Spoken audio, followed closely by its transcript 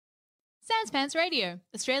Sans Pants Radio,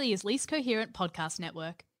 Australia's least coherent podcast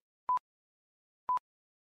network.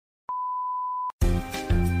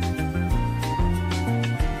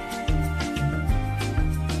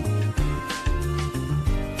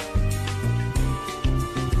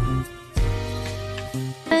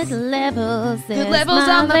 Good levels. Good levels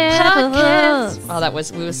on the podcast.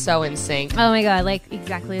 Oh, we were so in sync. Oh my God, like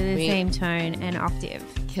exactly the same tone and octave.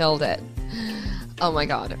 Killed it. Oh my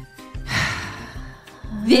God.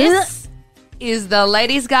 This is the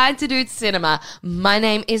Ladies' Guide to Dude Cinema. My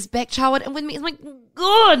name is Beck Charwood, and with me is my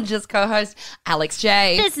gorgeous co-host, Alex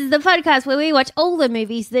J. This is the podcast where we watch all the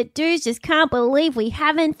movies that dudes just can't believe we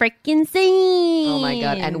haven't freaking seen. Oh my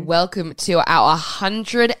God, and welcome to our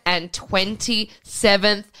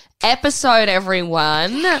 127th episode,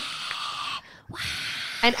 everyone. Wow.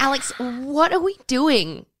 And Alex, what are we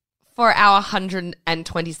doing for our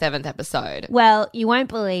 127th episode? Well, you won't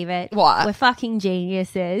believe it. What? We're fucking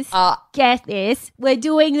geniuses. Get this. We're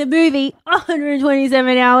doing the movie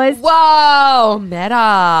 127 hours. Whoa, meta.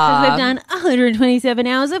 Because we've done 127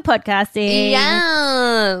 hours of podcasting.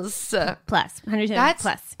 Yes. Plus. 127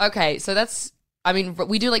 plus. Okay, so that's, I mean,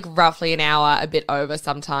 we do like roughly an hour, a bit over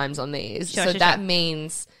sometimes on these. Sure, that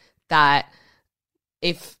means that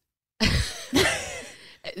if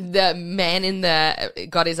the man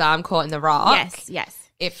got his arm caught in the rock.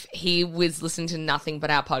 Yes. If he was listening to nothing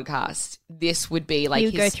but our podcast, this would be like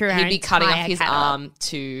he'd be cutting off his catalog. arm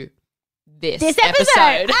to this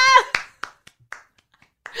episode.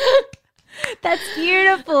 That's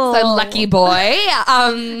beautiful. So lucky boy.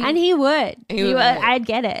 And he would. He would. I'd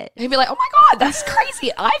get it. He'd be like, oh my God, that's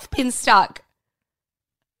crazy. I've been stuck.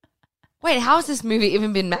 Wait, how has this movie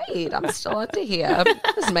even been made? I'm still under here. It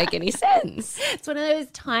doesn't make any sense. It's one of those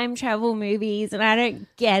time travel movies and I don't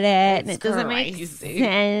get it. And it doesn't make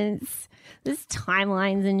sense. There's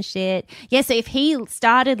timelines and shit. Yeah, so if he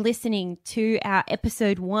started listening to our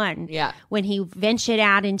episode 1 when he ventured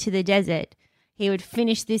out into the desert, he would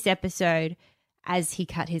finish this episode as he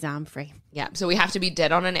cut his arm free. Yeah, so we have to be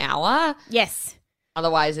dead on an hour. Yes.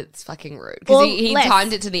 Otherwise, it's fucking rude. Because he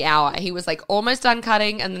timed it to the hour. He was like almost done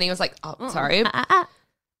cutting, and then he was like, "Oh, sorry,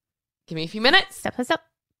 give me a few minutes." Stop. Let's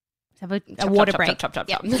have a water break. Chop.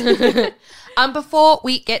 Before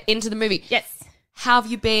we get into the movie, yes. How have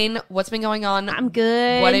you been? What's been going on? I'm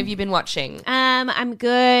good. What have you been watching? I'm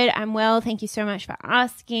good. I'm well. Thank you so much for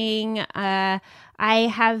asking. I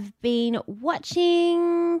have been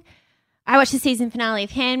watching. I watched the season finale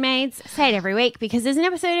of Handmaids. I say it every week because there's an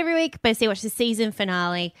episode every week, but I still watch the season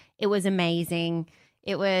finale. It was amazing.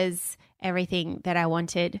 It was everything that I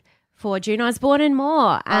wanted for June Osborne and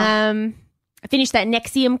more. I finished that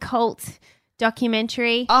Nexium cult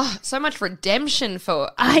documentary. Oh, so much redemption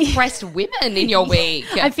for oppressed women in your week.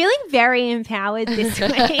 I'm feeling very empowered this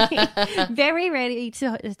week. Very ready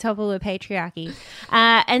to topple the patriarchy.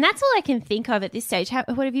 And that's all I can think of at this stage.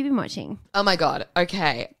 What have you been watching? Oh my God.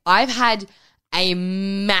 Okay. I've had a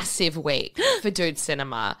massive week for Dude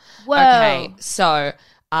Cinema. Whoa. Okay. So,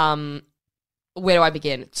 where do I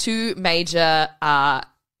begin? 2 major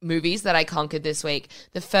movies that I conquered this week.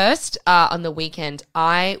 The first, on the weekend,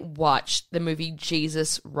 I watched the movie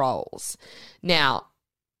Jesus Rolls. Now,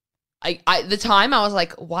 the time I was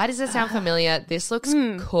like, why does this sound familiar? This looks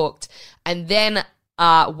cooked. And then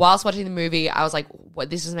whilst watching the movie, I was like, what?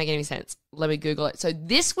 This doesn't make any sense. Let me Google it. So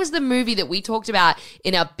this was the movie that we talked about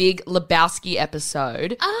in our Big Lebowski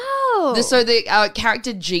episode. Oh. So the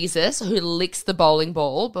character Jesus, who licks the bowling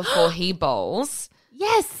ball before he bowls.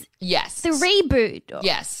 Yes. The reboot.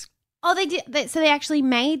 Yes. Oh, they did. So they actually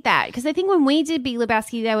made that because I think when we did Big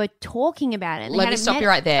Lebowski, they were talking about it. Let me stop you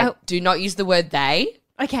right there. Oh. Do not use the word they.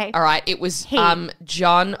 Okay. All right. It was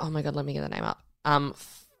John. Oh my God. Let me get the name up.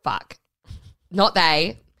 Fuck. Not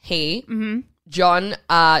they. He. Mm-hmm. John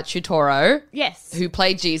Turturro. Yes. Who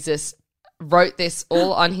played Jesus. Wrote this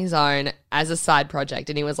all on his own as a side project,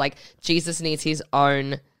 and he was like, Jesus needs his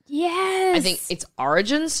own. Yes. I think it's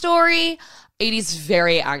origin story. It is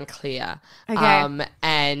very unclear. Okay.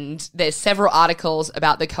 And there's several articles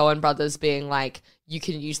about the Coen brothers being like, you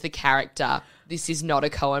can use the character. This is not a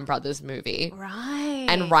Coen brothers movie. Right.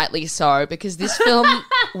 And rightly so, because this film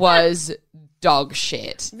was dog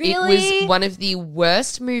shit. Really? It was one of the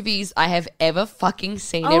worst movies I have ever fucking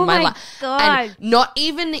seen in my life. God. And not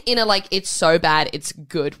even in a like, it's so bad, it's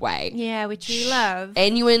good way. Yeah, which we love.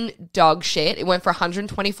 Genuine dog shit. It went for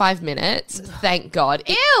 125 minutes. Thank God.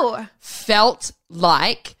 It Ew. felt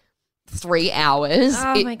like 3 hours.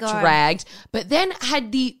 Oh it my God. dragged. But then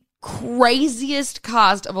had the craziest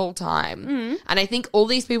cast of all time. And I think all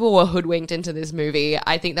these people were hoodwinked into this movie.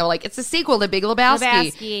 I think they were like, it's a sequel to Big Lebowski.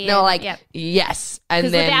 Lebowski, And they were like, yep. yes. And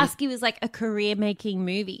Because then Lebowski was like a career-making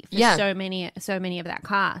movie for Yeah. so many of that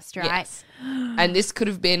cast, right? yes. And this could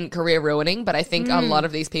have been career ruining, but I think a lot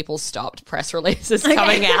of these people stopped press releases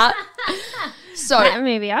coming out. So That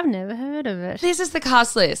movie, I've never heard of it. this is the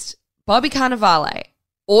cast list. Bobby Cannavale,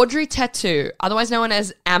 Audrey Tautou, otherwise known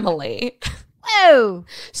as Amelie, Whoa!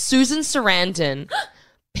 Susan Sarandon,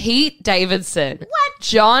 Pete Davidson,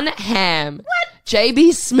 John Hamm, JB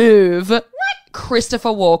Smoove, Christopher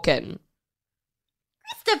Walken.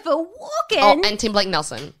 Christopher Walken? Oh, and Tim Blake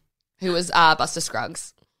Nelson, who was Buster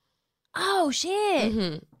Scruggs. Oh, shit.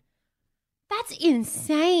 hmm That's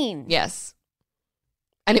insane. Yes.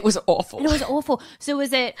 And it was awful. And it was awful. So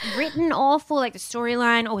was it written awful, like the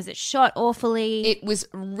storyline, or was it shot awfully? It was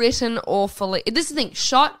written awfully. This is the thing,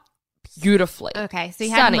 shot beautifully. Okay, so he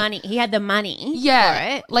had Stunning. money. He had the money Yeah.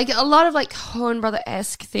 for it. Like a lot of like Coen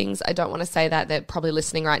Brother-esque things. I don't want to say that. They're probably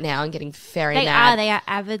listening right now and getting very They mad. are. They are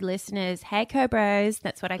avid listeners. Hey, Cobros.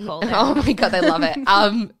 That's what I call them. Oh my God, they love it.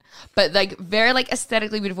 But like very like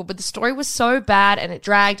aesthetically beautiful. But the story was so bad and it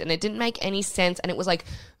dragged and it didn't make any sense. And it was like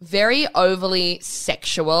very overly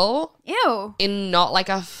sexual Ew. in not like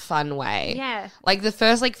a fun way. Yeah. Like the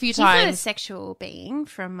first like few He's not a times. sexual being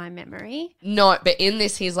from my memory. No, but in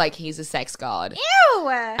this he's a sex god. Ew.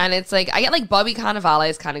 And it's like, I get like Bobby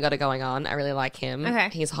Cannavale's kind of got it going on. I really like him. Okay.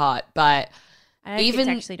 He's hot. But I even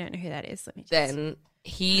actually don't know who that is. Let me just... then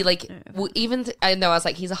he like, I know I was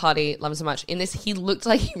like, he's a hottie, love him so much. In this, he looked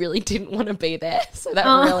like he really didn't want to be there. So that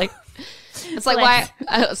really, it's like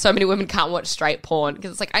why so many women can't watch straight porn. Because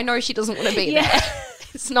it's like, I know she doesn't want to be there.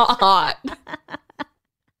 It's not hot.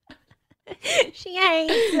 She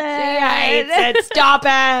hates it. She hates it. Stop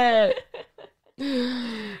it.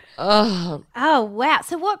 Oh. Oh, wow.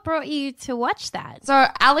 So what brought you to watch that? So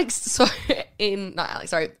Alex saw it in, not Alex,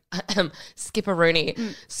 sorry, Skipper Rooney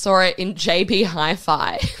saw it in JB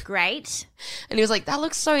Hi-Fi. Great. And he was like, that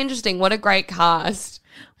looks so interesting. What a great cast.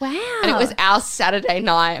 Wow. And it was our Saturday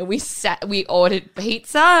night and we ordered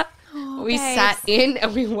pizza. We babes. sat in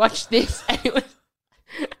and we watched this and it was,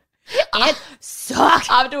 It sucked.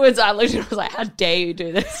 afterwards I looked and I was like, how dare you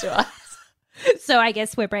do this to us? So I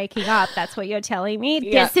guess we're breaking up. That's what you're telling me.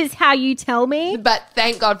 Yeah. This is how you tell me. But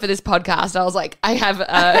thank God for this podcast. I was like, I have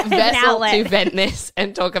a vessel outlet. to vent this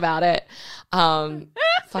and talk about it.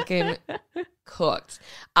 Fucking cooked.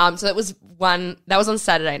 So that was on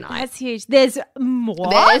Saturday night. That's huge. There's more.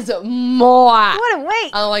 There's more. What a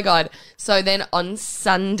week. Oh my God. So then on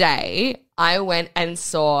Sunday, I went and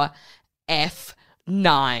saw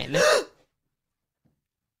F9.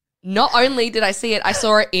 Not only did I see it, I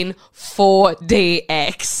saw it in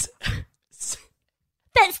 4DX.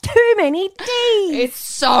 That's too many D's. It's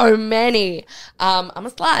so many. I'm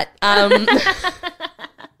a slut.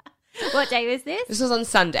 What day was this? This was on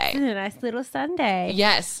Sunday. A nice little Sunday.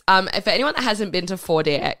 Yes. For anyone that hasn't been to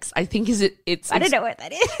 4DX, I think it's I don't know what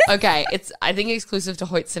that is. Okay, it's I think exclusive to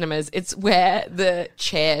Hoyt Cinemas. It's where the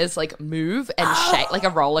chairs like move and shake like a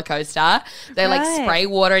roller coaster. They like Right. spray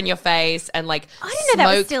water in your face and like I didn't know that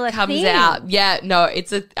was smoke still a comes thing. out. Yeah, no,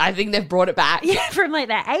 I think they've brought it back. Yeah, from like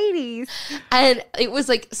the 80s. And it was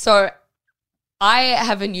like so I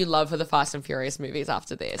have a new love for the Fast and Furious movies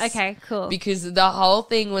after this. Okay, cool. Because the whole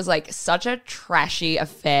thing was like such a trashy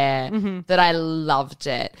affair that I loved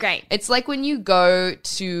it. Great. It's like when you go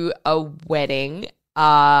to a wedding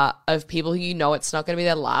of people who you know it's not going to be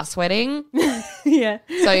their last wedding. Yeah.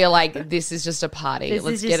 So you're like, this is just a party. This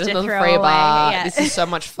Let's is get just it a on the free throwaway, bar. yeah. This is so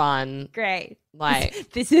much fun. Great.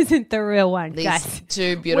 Like This isn't the real one, these guys.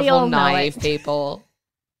 two all beautiful, know naive it. people.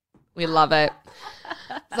 We love it.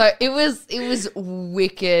 So it was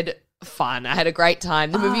wicked fun. I had a great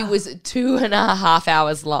time. The movie was 2.5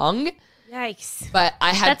 hours long, Yikes. but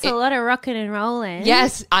I had That's a lot of rocking and rolling.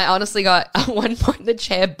 Yes, I honestly got at one point the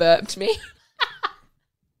chair burped me.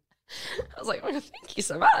 I was like, oh, thank you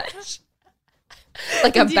so much.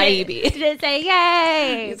 Like a baby. Did it say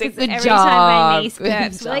yay? It's like, 'Cause good every time my job. niece Good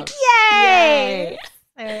burps, we're like, job. yay! Yay.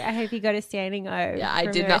 So I hope you got a standing O. Yeah, I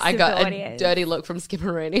from did the not. rest I of got the a audience. dirty look from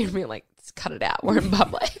Skipper Rooney and being like, just cut it out. We're in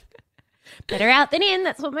public. Better out than in.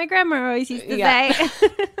 That's what my grandma always used to Yeah. say.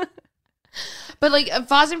 But like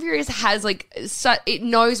Fast and Furious has like, it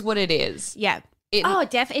knows what it is. Yeah. It,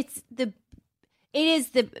 It is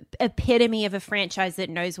the epitome of a franchise that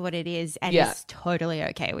knows what it is and Yeah. is totally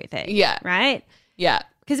okay with it. Yeah. Right? Yeah.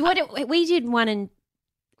 Because we did 1 and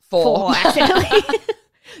Four. 4 accidentally.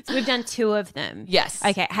 So we've done 2 of them. Yes.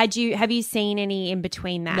 Okay. Have you seen any in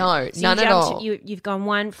between that? No, So none you at jumped- all. You've gone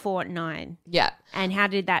 1, 4, 9. Yeah. And how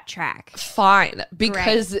did that track? Fine.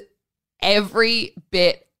 Because every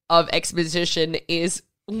bit of exposition is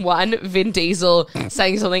one, Vin Diesel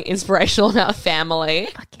saying something inspirational about family,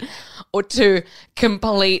 or two,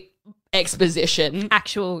 complete exposition.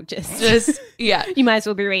 Actual just Yeah. you might as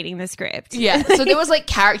well be reading the script. Yeah. So there was like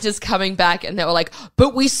characters coming back and they were like,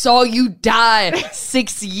 but we saw you die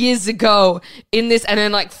 6 years ago in this, and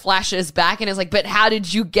then like flashes back and it's like, but how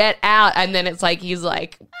did you get out? And then it's like, he's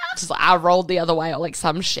like, just like, I rolled the other way or like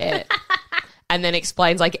some shit. And then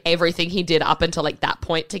explains like everything he did up until like that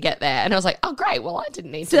point to get there. And I was like, oh great, well I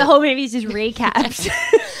didn't need So to. the whole movie is just recaps.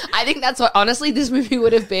 I think that's what, honestly, this movie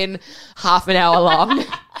would have been half an hour long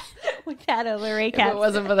Without all the if it recaps.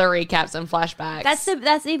 wasn't for the recaps and flashbacks.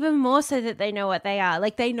 That's even more so that they know what they are.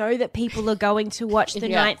 Like they know that people are going to watch the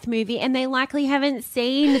Yeah. 9th movie and they likely haven't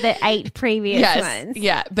seen the 8 previous yes, ones.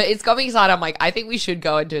 yeah, but it's got me excited. I'm like, I think we should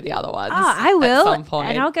go and do the other ones. Oh, I will. at some point.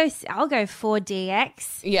 And I'll go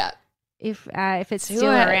 4DX Yeah, if it's Do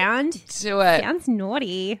still it. around. do it. Sounds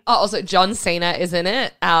naughty. Oh, also John Cena is in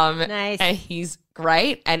it. Nice. And he's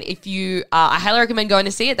great. And if you, I highly recommend going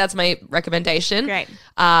to see it. That's my recommendation. Great.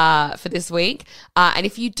 For this week. And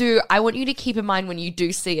if you do, I want you to keep in mind when you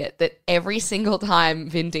do see it that every single time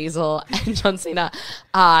Vin Diesel and John Cena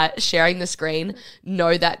are sharing the screen,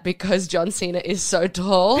 know that because John Cena is so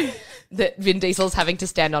tall, that Vin Diesel's having to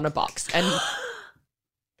stand on a box. And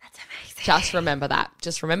That's amazing. just remember that.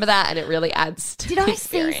 Just remember that, and it really adds to Did the I see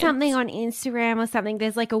experience. something on Instagram or something?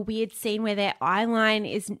 There's like a weird scene where their eye line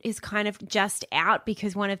is kind of just out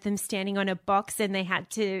because one of them's standing on a box and they had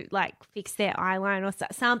to like fix their eye line or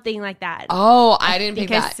something like that. Oh, I didn't I pick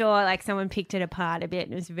think I that. saw like someone picked it apart a bit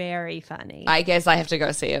and it was very funny. I guess I have to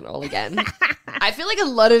go see it all again. I feel like a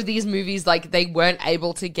lot of these movies, like, they weren't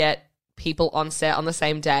able to get people on set on the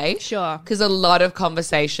same day. Sure. Because a lot of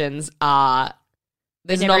conversations are...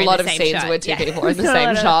 There's They're not never a lot in of the same scenes shot. where two Yeah. people are in the Not a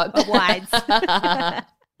same lot shot. of wides.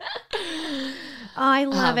 Oh, I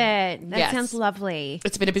love it. That yes. sounds lovely.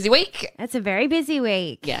 It's been a busy week. It's a very busy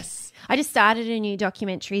week. Yes. I just started a new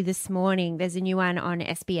documentary this morning. There's a new one on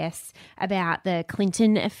SBS about the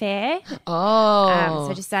Clinton affair. Oh.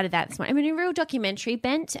 So I just started that this morning. I'm in a real documentary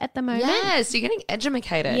bent at the moment. Yes, you're getting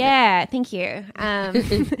educated. Yeah, thank you.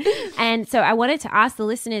 And so I wanted to ask the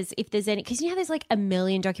listeners if there's any, because you know there's like a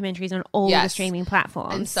million documentaries on all the Yes. streaming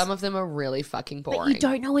platforms. And some of them are really fucking boring. But you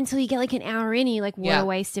don't know until you get like an hour in and you're like, what Yeah. a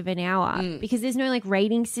waste of an hour. Because there's no like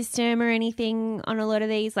rating system or anything on a lot of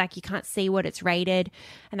these. Like you can't see what it's rated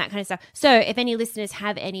and that kind of stuff. So if any listeners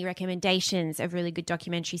have any recommendations of really good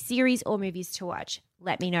documentary series or movies to watch,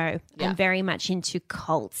 let me know. Yeah. I'm very much into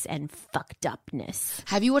cults and fucked upness.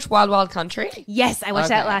 Have you watched Wild Wild Country? Yes, I watched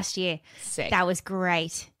that Okay. last year. Sick. That was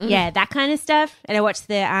great. Yeah, that kind of stuff. And I watched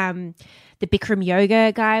the Bikram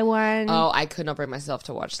yoga guy one. Oh, I could not bring myself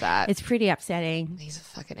to watch that. It's pretty upsetting. He's a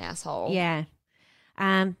fucking asshole. Yeah.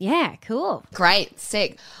 Yeah, cool. Great.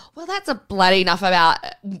 Sick. Well, that's a bloody enough about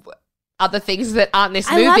other things that aren't this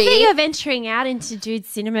I movie. love that you're venturing out into Dude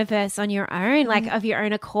Cinemaverse on your own, like of your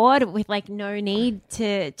own accord, with like no need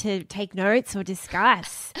to take notes or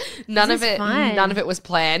discuss. None This of is it. fun. None of it was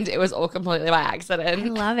planned. It was all completely by I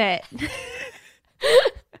accident. love it.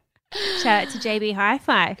 Shout out to JB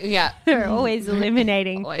Hi-Fi. Yeah. They're always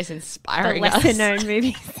eliminating Always the inspiring us. lesser known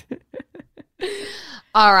movies.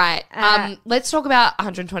 All right. Let's talk about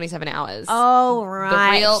 127 hours. Oh,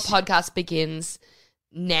 right. The real podcast begins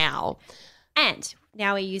now. And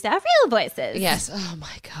now we use our real voices. Yes. Oh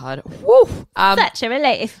my god. Woo. Such a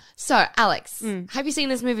relief. So, Alex, have you seen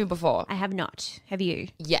this movie before? I have not. Have you?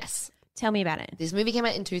 Yes. Tell me about it. This movie came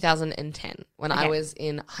out in 2010 when I Okay. was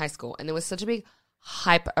in high school, and there was such a big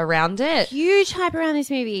hype around it. Huge hype around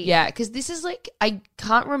this movie. Yeah, because this is like, I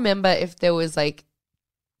can't remember if there was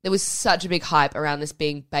such a big hype around this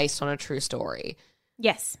being based on a true story.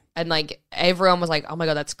 Yes. And like everyone was like, oh my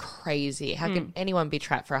God, that's crazy. How can anyone be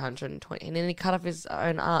trapped for 120? And then he cut off his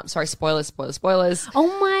own arm. Sorry, spoilers.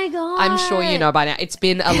 Oh my God. I'm sure you know by now. It's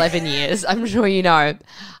been 11 years. I'm sure you know.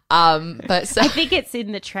 But so, I think it's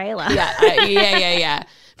in the trailer. yeah.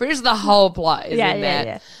 Pretty sure the whole plot is Yeah, in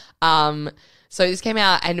yeah, there. So this came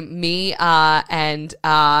out, and me and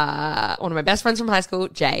one of my best friends from high school,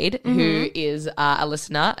 Jade, who is a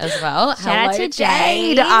listener as well. Mm-hmm. Shout out Hello, to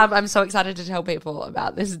Jade. I'm so excited to tell people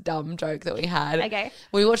about this dumb joke that we had. Okay.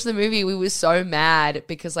 When we watched the movie, we were so mad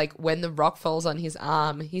because, like, when the rock falls on his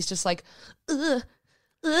arm, he's just like, ugh,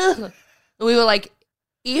 ugh. And we were like,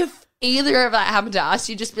 if either of that happened to us,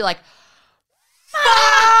 you'd just be like,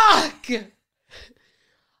 fuck!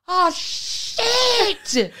 Oh,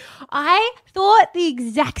 shit! I thought the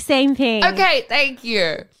exact same thing. Okay, thank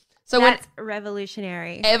you. So That's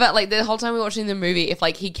revolutionary. whenever, like, the whole time we were watching the movie, if,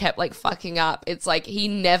 like, he kept, like, fucking up, it's like he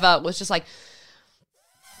never was just like,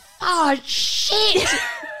 Oh, shit.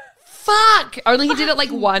 Fuck. Only he did it like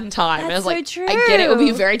one time. That's I was like, so I get it would be a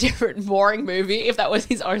true. very different, boring movie if that was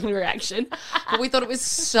his only reaction. But we thought it was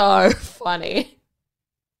so funny.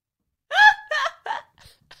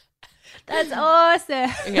 That's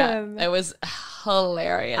awesome. Yeah, it was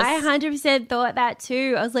hilarious. I 100% thought that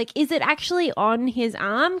too. I was like, is it actually on his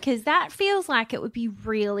arm? Because that feels like it would be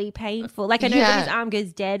really painful. Like, I know that his arm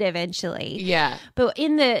goes dead eventually. Yeah. But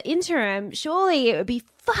in the interim, surely it would be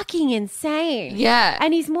fucking insane. Yeah.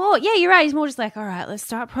 And he's more, yeah, you're right. He's more just like, all right, let's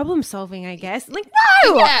start problem solving, I guess. Like,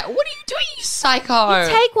 no! Yeah. What are you doing, you psycho?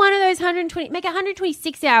 Take one of those make it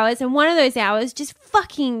 126 hours, and one of those hours just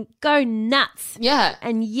fucking go nuts Yeah.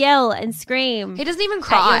 and yell and scream He doesn't even at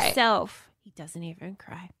cry. yourself. He doesn't even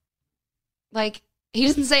cry. Like, he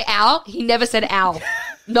doesn't say ow. He never said ow.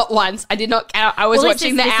 Not once. I did not. I was Well,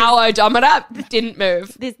 watching the owl odometer. Didn't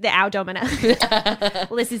move. This the owl domino.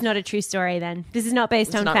 Well, this is not a true story then. This is not based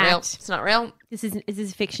It's on not fact. real. It's not real. This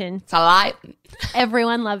is fiction. It's a lie.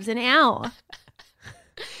 Everyone loves an owl.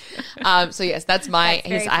 So yes, that's my. That's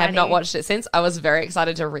very I have not funny. watched it since. I was very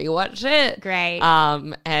excited to rewatch it. Great.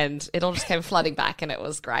 And it all just came flooding back, and it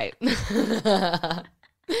was great.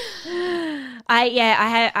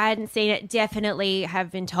 I hadn't seen it. Definitely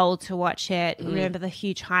have been told to watch it. Mm. Remember the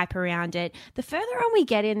huge hype around it. The further on we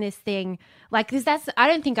get in this thing, like, because I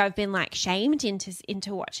don't think I've been like shamed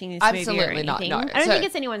into watching this movie or Absolutely not, anything. no. I don't So- think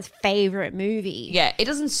it's anyone's favorite movie. Yeah, it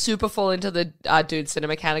doesn't super fall into the dude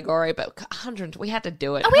cinema category, but 100. We had to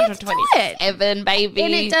do it. Oh, we had to do it. 127, baby.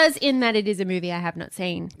 And it does, in that it is a movie I have not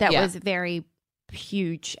seen. That Yeah. was very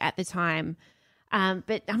huge at the time.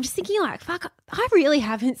 But I'm just thinking, like, fuck, I really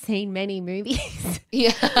haven't seen many movies.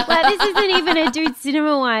 Yeah. Like, this isn't even a dude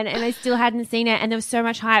cinema one, and I still hadn't seen it, and there was so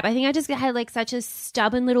much hype. I think I just had like such a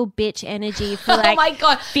stubborn little bitch energy for like oh my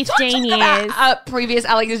god, 15 Don't talk years. about, previous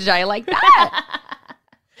Alex J like that.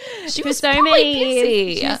 She For was so probably many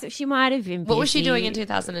busy. years. She might have been busy. What was she doing in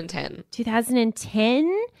 2010?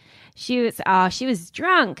 2010? She was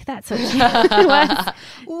drunk. That's what she was.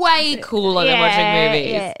 Way cooler than watching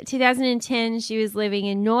movies. Yeah. 2010, she was living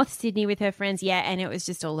in North Sydney with her friends. Yeah, and it was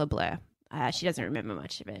just all a blur. She doesn't remember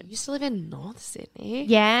much of it. You used to live in North Sydney?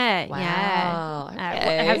 Yeah, Wow,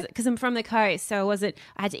 yeah. okay. Because I'm from the coast, so I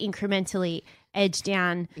had to incrementally edge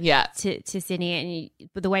down Yeah. to Sydney.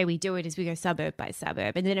 But the way we do it is we go suburb by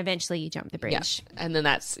suburb, and then eventually you jump the Yeah. bridge. And then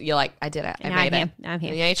you're like, I did it. I And made I'm here. it. I'm here.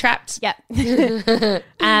 And you're trapped. Yep.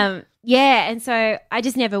 Yeah, and so I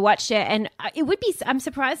just never watched it, and it would be. I'm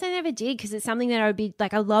surprised I never did, because it's something that I would be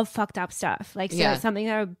like. I love fucked up stuff, like, so Yeah. it's something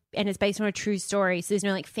and it's based on a true story, so there's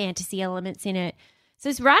no like fantasy elements in it. So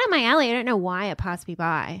it's right up my alley. I don't know why it passed me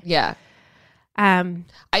by. Yeah. Um,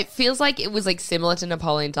 It feels like it was like similar to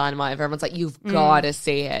Napoleon Dynamite. If everyone's like, you've got to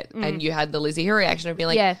see it. And you had the Lizzie Who reaction of being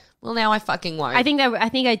like, Yeah. well, now I fucking won't. I think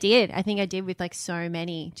I did. I think I did with like so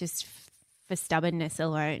many, just for stubbornness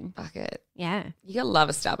alone. Fuck it. Yeah. You gotta love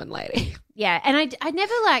a stubborn lady. Yeah, and I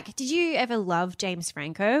never like. Did you ever love James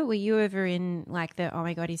Franco? Were you ever in like the oh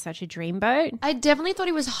my god, he's such a dreamboat? I definitely thought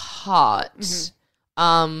he was hot.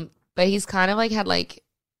 But he's kind of like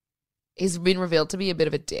he's been revealed to be a bit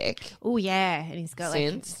of a dick. Oh yeah, and he's got like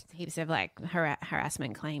Since? heaps of like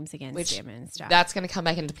harassment claims against Which- him and stuff. That's going to come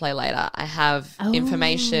back into play later. I have Oh.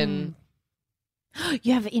 information.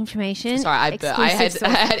 You have information. Sorry, I Exclusive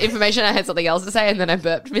had information. I had something else to say, and then I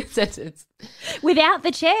burped mid-sentence. without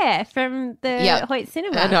the chair from the Yep. Hoyt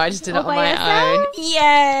Cinema. No, I just did it All on by my yourself?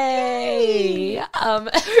 own. Yay!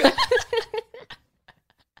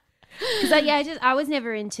 Because I was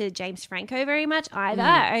never into James Franco very much either.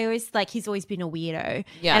 I always like he's always been a weirdo,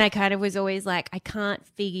 Yeah. and I kind of was always like, I can't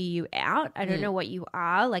figure you out. I don't know what you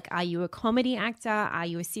are. Like, are you a comedy actor? Are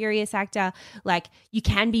you a serious actor? Like, you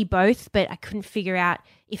can be both, but I couldn't figure out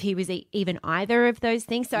if he was even either of those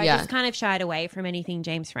things. So Yeah. I just kind of shied away from anything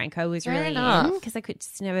James Franco was Fair really enough. in, because I could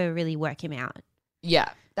just never really work him out. Yeah,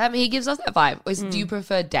 he gives us that vibe. Do you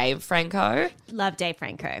prefer Dave Franco? Love Dave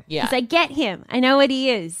Franco. Yeah. because I get him. I know what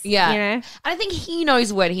he is. Yeah, you know. and I think he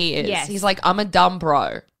knows what he is. Yes. He's like, I'm a dumb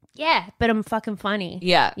bro. Yeah, but I'm fucking funny.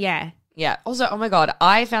 Yeah, Yeah. yeah. Also, oh my god,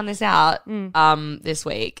 I found this out this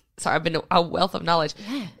week. Sorry, I've been a wealth of knowledge.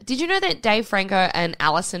 Yeah. Did you know that Dave Franco and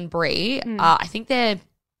Alison Brie? I think they're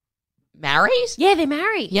married. Yeah, they're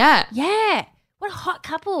married. Yeah. Yeah. What a hot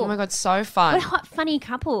couple. Oh my god, so fun. What a hot, funny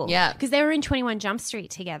couple. Yeah. Because they were in 21 Jump Street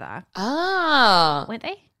together, Ah. weren't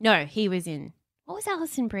they? No, he was in. What was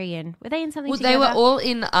Alison Brie in? Were they in something Well, together? they were all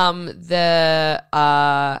in the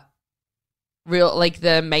real like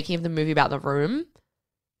the making of the movie about the room,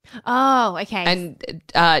 Oh, okay.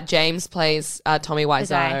 and James plays Tommy The Wiseau,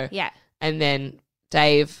 guy. Yeah. and then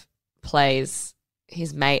Dave plays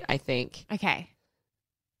his mate, I think. Okay.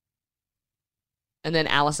 and then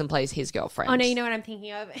Allison plays his girlfriend. Oh, no, you know what I'm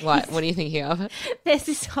thinking of? What are you thinking of? There's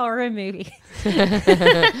this horror movie.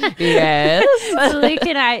 Yes. Luke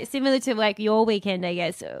and I, similar to like your weekend, I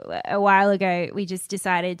guess, a while ago, we just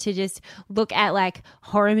decided to just look at like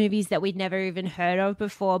horror movies that we'd never even heard of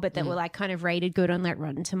before, but that were like kind of rated good on like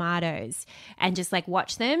Rotten Tomatoes, and just like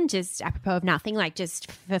watch them just apropos of nothing, like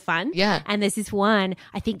just for fun. Yeah. And there's this one,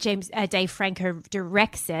 I think Dave Franco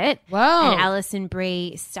directs it. Wow. And Alison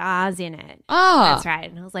Brie stars in it. Ah. That's right.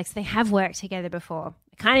 And I was like, so they have worked together before.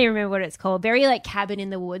 I can't even remember what it's called. Very like Cabin in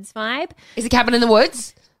the Woods vibe. Is it Cabin in the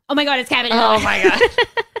Woods? Oh my God, it's Cabin in the Woods. Oh my God.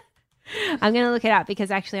 I'm going to look it up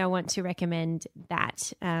because actually I want to recommend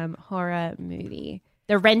that horror movie,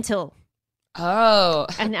 The Rental. Oh.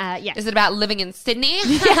 And yeah. Is it about living in Sydney?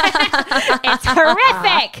 It's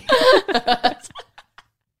horrific.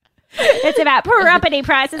 It's about property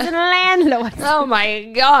prices and landlords. Oh my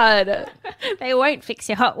God. They won't fix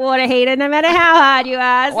your hot water heater no matter how hard you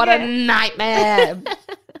ask. What a nightmare.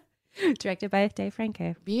 Directed by Dave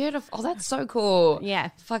Franco. Beautiful. Oh, that's so cool.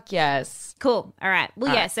 Yeah. Fuck yes. Cool. All right. Well,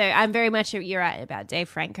 All yeah, right. so I'm very much, you're right about Dave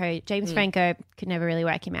Franco. James Franco could never really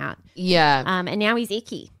work him out. Yeah. And now he's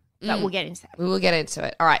icky. But we'll get into that. We will get into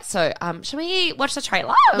it. All right. So, shall we watch the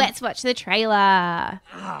trailer? Let's watch the trailer.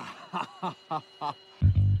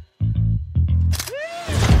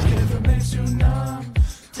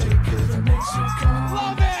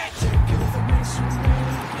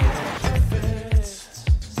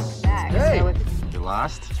 Hey, you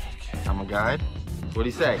lost? I'm a guide. What do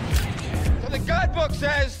you say? So the guidebook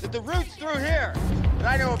says that the route's through here, but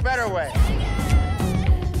I know a better way.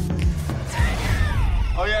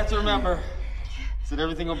 All you have to remember is that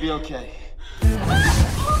everything will be okay. Oh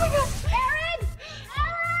my God. Aaron!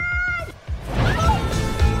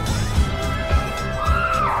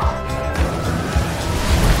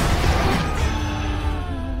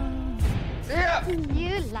 Yeah.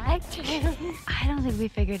 You liked him. I don't think we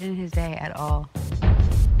figured in his day at all.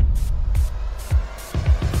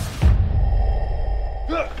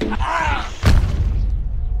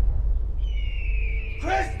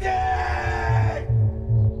 Kristen!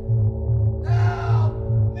 Help!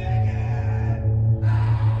 Megan!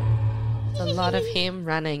 It's a lot of him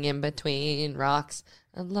running in between rocks.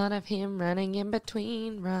 A lot of him running in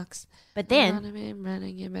between rocks. But A lot then, of him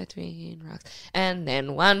running in between rocks. And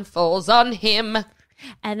then one falls on him.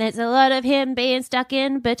 and there's a lot of him being stuck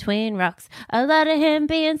in between rocks. A lot of him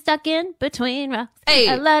being stuck in between rocks. Hey.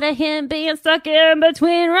 A lot of him being stuck in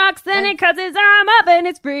between rocks. Then he cuts his arm up and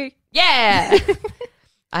it's free. Yeah.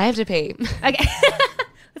 I have to pee. Okay.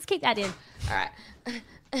 Let's keep that in. All right.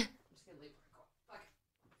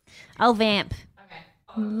 I'll vamp. Okay.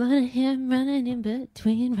 A lot of him running in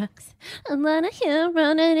between rocks. A lot of him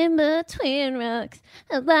running in between rocks.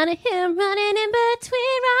 A lot of him running in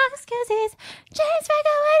between rocks. Cause he's James Franco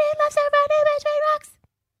and he loves to run in between rocks.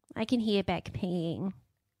 I can hear Beck peeing.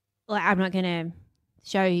 Well, I'm not going to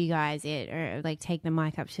show you guys it or like take the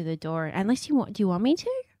mic up to the door. Unless you want, do you want me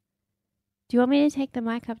to? Do you want me to take the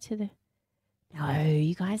mic up to the... No,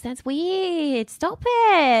 you guys, that's weird. Stop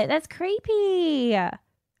it. That's creepy.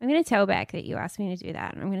 I'm going to tell Beck that you asked me to do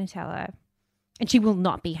that. And I'm going to tell her. And she will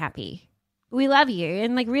not be happy. We love you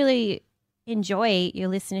and like really enjoy your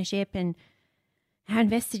listenership and how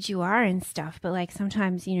invested you are and stuff. But like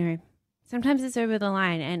sometimes, you know, sometimes it's over the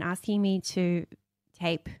line, and asking me to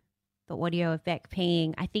tape the audio of Beck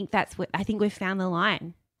peeing, I think we've found the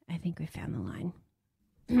line. I think we've found the line.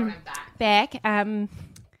 Beck, I'm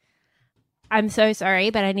so sorry,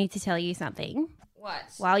 but I need to tell you something. What?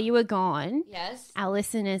 While you were gone, Yes. our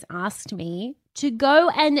listeners asked me to go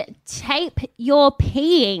and tape your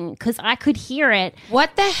peeing because I could hear it.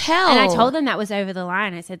 What the hell? And I told them that was over the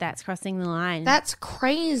line. I said, that's crossing the line. That's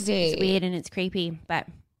crazy. It's weird and it's creepy, but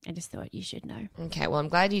I just thought you should know. Okay, well, I'm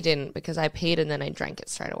glad you didn't, because I peed and then I drank it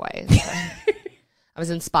straight away. So. I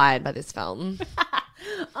was inspired by this film.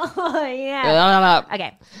 Oh, yeah.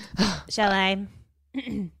 Okay. Shall I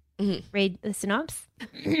read the synopsis?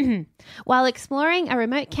 While exploring a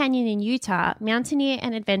remote canyon in Utah, mountaineer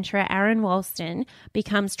and adventurer Aaron Ralston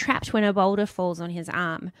becomes trapped when a boulder falls on his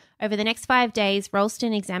arm. Over the next 5 days,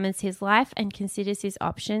 Ralston examines his life and considers his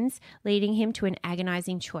options, leading him to an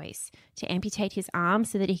agonizing choice: to amputate his arm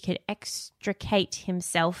so that he could extricate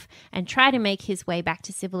himself and try to make his way back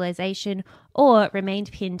to civilization, or remain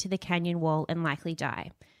pinned to the canyon wall and likely die.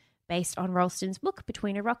 Based on Ralston's book,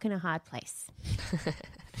 Between a Rock and a Hard Place.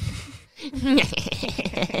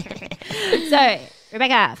 So,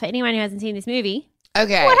 Rebecca, for anyone who hasn't seen this movie,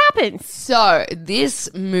 Okay. what happens? So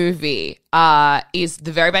this movie is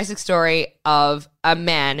the very basic story of a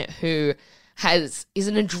man who is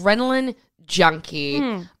an adrenaline junkie.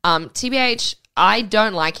 TBH, I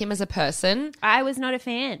don't like him as a person. I was not a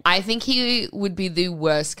fan. I think he would be the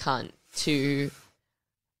worst cunt to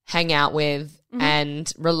hang out with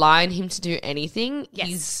and rely on him to do anything. Yes.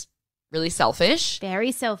 He's really selfish.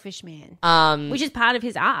 Very selfish man. Which Which is part of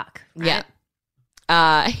his arc. Right?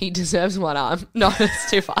 yeah. He deserves one arm. No, it's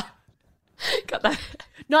too far. Got that.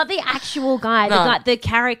 Not the actual guy, No. the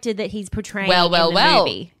character that he's portraying Well. in the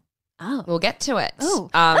movie. Oh. We'll get to it.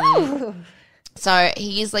 Oh. So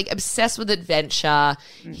he's like obsessed with adventure.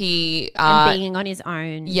 He And being on his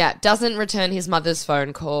own. doesn't return his mother's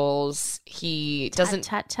phone calls. He doesn't.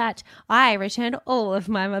 Tut. I returned all of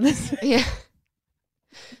my mother's. Yeah.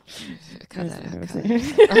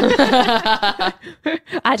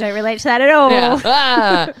 I don't relate to that at all.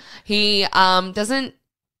 Yeah. He doesn't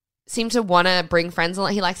seem to want to bring friends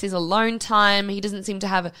along. He likes his alone time. He doesn't seem to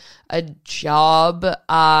have a job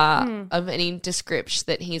of any description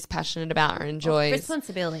that he's passionate about or enjoys.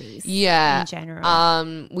 Responsibilities. Yeah. In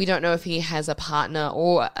general. We don't know if he has a partner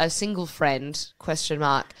or a single friend, ?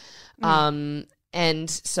 And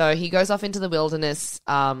so he goes off into the wilderness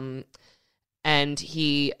and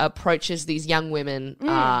he approaches these young women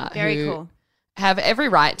Very who cool. have every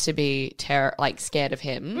right to be scared of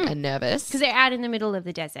him and nervous. Because they're out in the middle of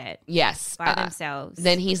the desert Yes. by themselves.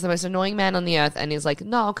 Then he's the most annoying man on the earth and he's like,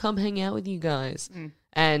 no, I'll come hang out with you guys.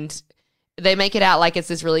 And they make it out like it's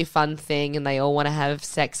this really fun thing and they all want to have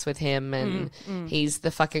sex with him and he's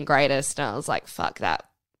the fucking greatest. And I was like, fuck that.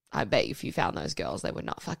 I bet if you found those girls, they would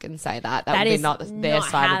not fucking say that. That would be not their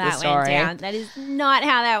side of the story. That is not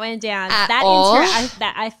how that went down. At all.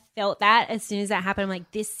 I felt that as soon as that happened. I'm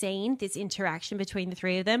like, this scene, this interaction between the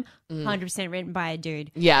three of them, 100% written by a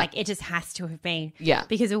dude. Yeah. Like, it just has to have been. Yeah.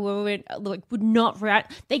 Because a woman would not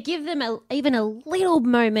react. They give them even a little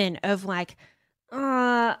moment of like,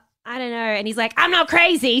 I don't know. And he's like, I'm not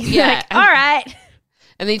crazy. Yeah. Like, all right.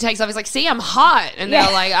 And then he takes off. He's like, see, I'm hot. And they're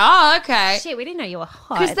like, oh, okay. Shit, we didn't know you were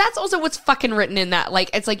hot. Because that's also what's fucking written in that.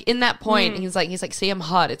 Like, it's like in that point, he's like, see, I'm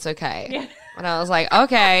hot. It's okay. Yeah. And I was like,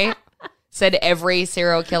 okay. Said every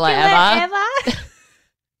serial killer ever.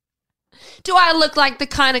 Do I look like the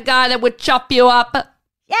kind of guy that would chop you up?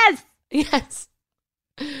 Yes. Yes.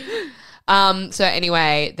 So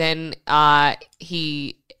anyway, then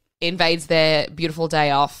he invades their beautiful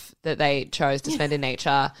day off that they chose to spend in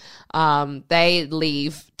nature. They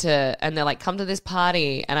leave and they're like, come to this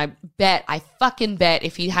party. And I fucking bet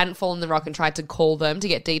if he hadn't fallen the rock and tried to call them to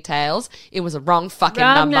get details, it was a wrong fucking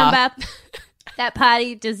number. That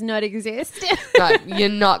party does not exist. No, you're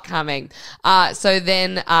not coming. So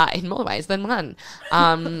then, in more ways than one.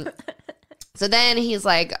 So then he's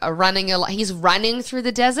like he's running through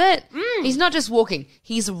the desert. He's not just walking,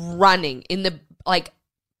 he's running in the like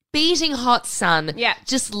beating hot sun. Yeah.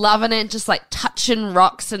 Just loving it, just like touching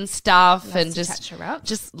rocks and stuff and to touch a rock.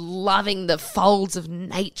 just loving the folds of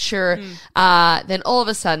nature. Then all of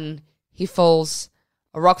a sudden he falls,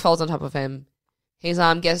 a rock falls on top of him. His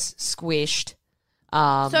arm gets squished. So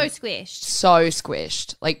squished. So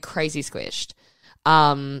squished, like crazy squished.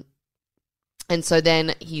 And so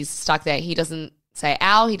then he's stuck there. He doesn't say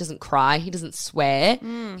ow. He doesn't cry. He doesn't swear.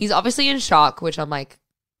 He's obviously in shock, which I'm like,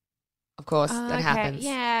 of course, that happens.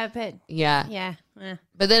 Yeah, but Yeah. yeah.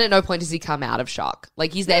 But then at no point does he come out of shock.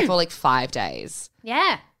 Like he's there for like 5 days.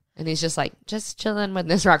 Yeah. And he's just like, just chilling with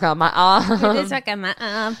this rock on my arm. This rock on my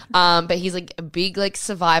arm. But he's like a big like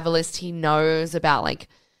survivalist. He knows about like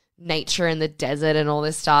nature and the desert and all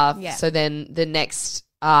this stuff. Yeah. So then the next,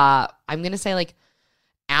 I'm going to say like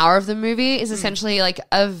hour of the movie is essentially like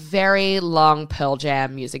a very long Pearl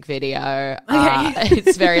Jam music video.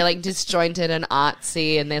 It's very like disjointed and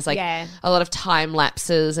artsy and there's like a lot of time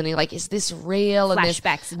lapses and you're like, is this real?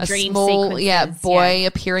 Flashbacks, and there's a dream small sequences. boy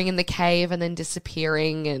appearing in the cave and then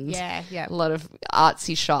disappearing and a lot of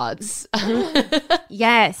artsy shots.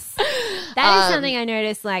 Yes. That is something I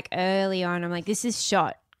noticed like early on. I'm like, this is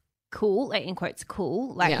shot cool, like in quotes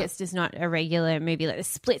cool. Like it's just not a regular movie, like the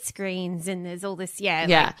split screens and there's all this, like,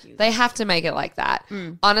 they have to make it like that.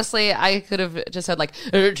 Honestly, I could have just said like,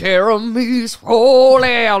 Jeremy's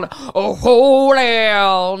falling,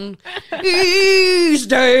 these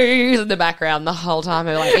days in the background the whole time.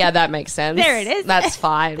 I'm like, yeah, that makes sense. There it is. That's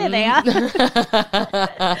fine. There they are.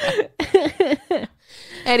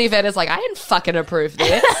 Eddie Vedder's like, I didn't fucking approve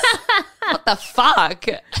this. What the fuck?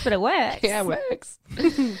 But it works. Yeah, it works.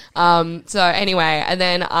 So anyway, and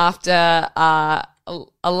then after a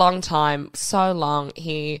long time, so long,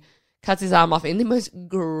 he cuts his arm off in the most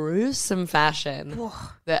gruesome fashion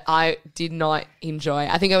that I did not enjoy.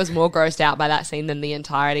 I think I was more grossed out by that scene than the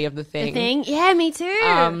entirety of the thing. The thing? Yeah, me too.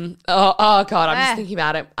 Oh God, I'm just thinking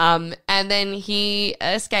about it. And then he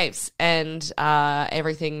escapes and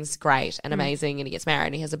everything's great and amazing and he gets married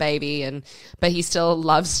and he has a baby but he still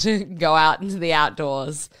loves to go out into the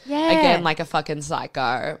outdoors. Yeah. Again, like a fucking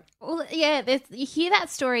psycho. Well, yeah, you hear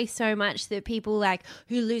that story so much that people like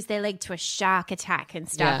who lose their leg to a shark attack and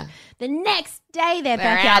stuff. Yeah. The next day they're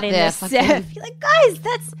back out out in there the surf. You're like, guys,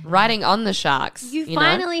 that's Riding on the sharks. you know?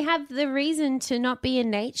 finally have the reason to not be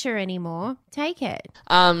in nature anymore. Take it.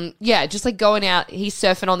 Yeah, just like going out. He's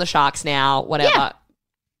surfing on the sharks now. Whatever. Yeah.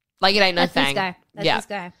 Like it ain't no That's thing. this guy. That's yeah. this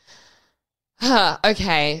guy.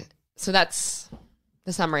 Okay, so that's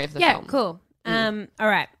the summary of the Yeah, film. cool. All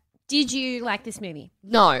right. Did you like this movie?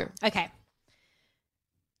 No, Okay.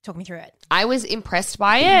 Talk me through it. I was impressed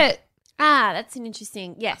by it. That's an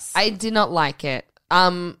interesting. Yes. I did not like it.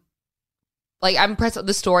 Like I'm impressed.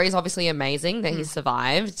 The story is obviously amazing that he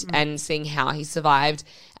survived, and seeing how he survived,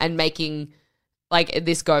 and making like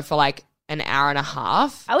this go for like an hour and a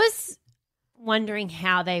half. I was wondering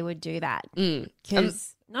how they would do that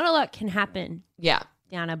because not a lot can happen Yeah,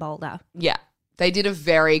 down a boulder. yeah, they did a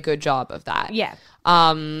very good job of that. Yeah.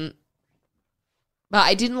 But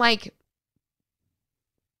I didn't like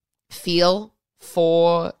feel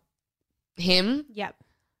for him, Yep.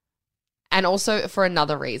 and also for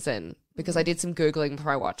another reason because I did some Googling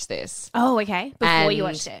before I watched this. Oh, okay. Before you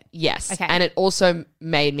And- watched it. Yes. Okay. And it also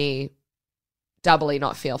made me doubly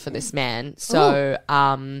not feel for this man. So,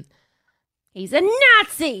 He's a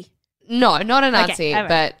Nazi. no, not a Nazi, all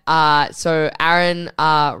right. but so Aaron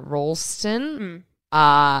Ralston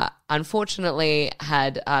unfortunately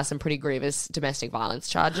had some pretty grievous domestic violence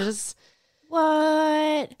charges.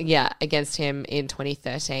 What? Yeah, against him in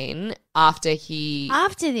 2013 after he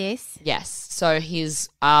After this. yes. So his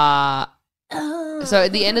so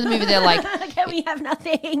at the end of the movie they're like Can we have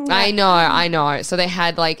nothing? I know. So they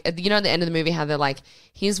had like, at the end of the movie how they're like,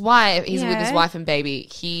 he's with his Yeah. wife and baby.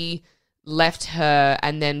 He left her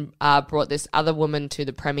and then brought this other woman to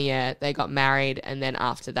the premiere. They got married, and then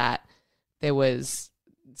after that, there was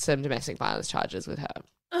some domestic violence charges with her.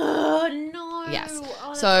 Oh, no. Yes. Oh,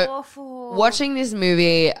 that's So, awful. Watching this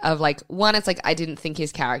movie of like, one, it's like I didn't think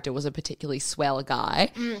his character was a particularly swell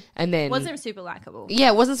guy, and then Wasn't super likable. yeah,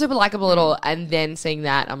 it wasn't super likable at all. And then seeing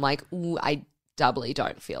that, I'm like, ooh, I doubly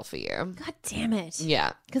don't feel for you. God damn it.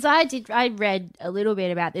 Yeah. Because I read a little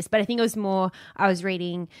bit about this, but I think it was more I was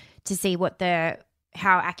reading to see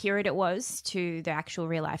how accurate it was to the actual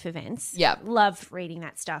real life events. Yeah. Love reading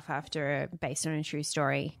that stuff after a based on a true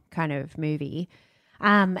story kind of movie.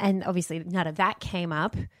 And obviously none of that came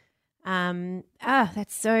up.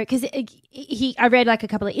 That's so because I read like a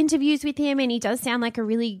couple of interviews with him, and he does sound like a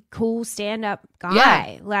really cool stand-up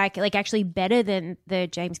guy. Yeah. Like actually better than the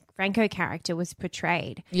James Franco character was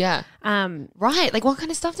portrayed. Yeah. Right. Like, what kind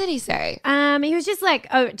of stuff did he say? He was just like,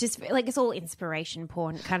 just like it's all inspiration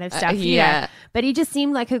porn kind of stuff. yeah. But he just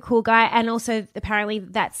seemed like a cool guy. And also apparently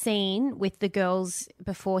that scene with the girls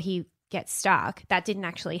before he gets stuck, that didn't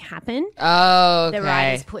actually happen. Oh, okay. The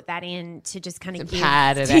writers put that in to just kind of give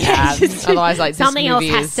Pad it Yeah, out. just- Otherwise, like, something this else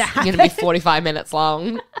movie has is to going to be happen. 45 minutes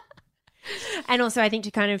long. And also I think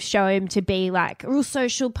to kind of show him to be like a real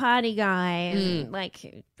social party guy and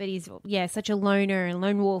like, but he's such a loner and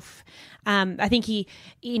lone wolf. I think he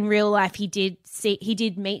in real life he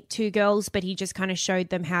did meet two girls, but he just kind of showed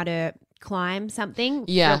them how to climb something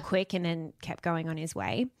real quick and then kept going on his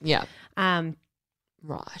way. Yeah.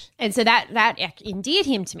 Right. And so that endeared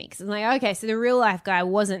him to me because I'm like, okay, so the real life guy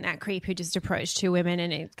wasn't that creep who just approached two women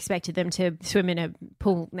and expected them to swim in a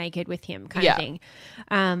pool naked with him kind of thing.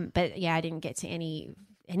 But yeah, I didn't get to any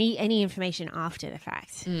information after the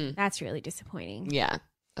fact. That's really disappointing. Yeah.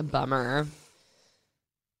 A bummer.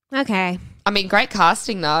 Okay. I mean, great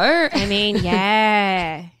casting, though. I mean,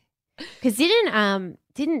 yeah. Because didn't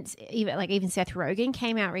even Seth Rogen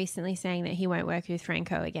came out recently saying that he won't work with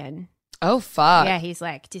Franco again. Oh, fuck. Yeah, he's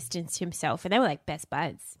like distanced himself, and they were like best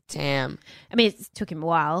buds. Damn. I mean, it took him a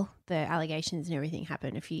while. The allegations and everything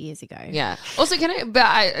happened a few years ago. Yeah. Also,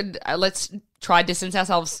 let's try distance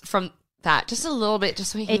ourselves from that just a little bit,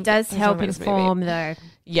 just so we can. It does talk help about this movie. inform, though.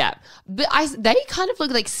 Yeah, but they kind of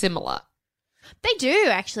look like similar. They do,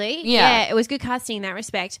 actually. Yeah. It was good casting in that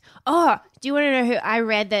respect. Oh, do you want to know who I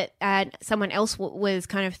read that someone else was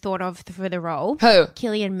kind of thought of for the role? Who?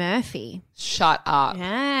 Cillian Murphy. Shut up.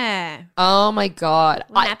 Yeah. Oh my god.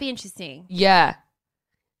 Wouldn't that be interesting? Yeah.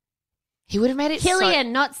 He would have made it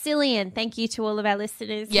Cillian, not Cillian. Thank you to all of our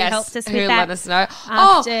listeners Yes, who helped us who with that. let us know.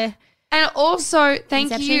 After And also,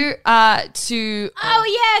 thank Inception. you to... Oh,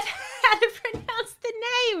 yes. How to pronounce the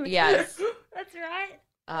name. Yes. That's right.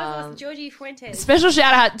 That was Georgie Fuentes. Special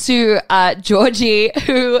shout out to Georgie,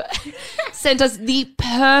 who sent us the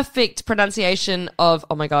perfect pronunciation of,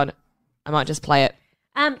 oh my God, I might just play it.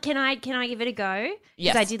 Can I give it a go?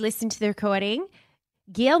 Yes. 'Cause I did listen to the recording.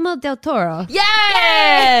 Guillermo del Toro.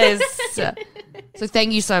 Yes! So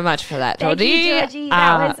thank you so much for that, Thank Georgie. you, Georgie.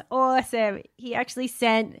 That was awesome. He actually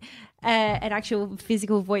sent an actual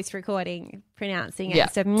physical voice recording pronouncing it. Yeah.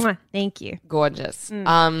 So, mwah, thank you. Gorgeous.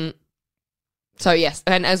 So yes,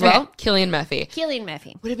 and as well, Okay. Cillian Murphy. Cillian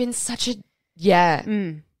Murphy. Would have been such a... Yeah.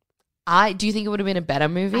 Do you think it would have been a better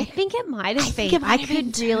movie? I think it might have think been. it I might have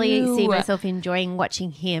been could really see too. myself enjoying watching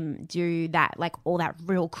him do that, like all that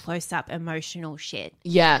real close up emotional shit.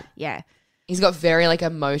 Yeah. Yeah. He's got very like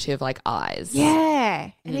emotive like eyes. Yeah.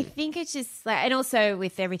 And I think it's just like, and also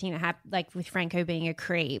with everything that happened, like with Franco being a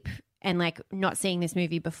creep and like not seeing this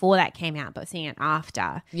movie before that came out, but seeing it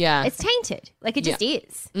after. Yeah. It's tainted. Like it just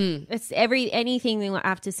is. It's anything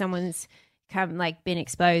after someone's been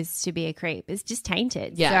exposed to be a creep is just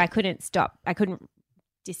tainted. Yeah. So I couldn't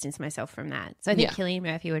distance myself from that. So I think Yeah. Cillian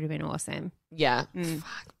Murphy would have been awesome. Yeah.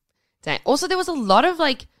 Fuck. Dang. Also, there was a lot of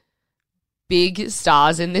like big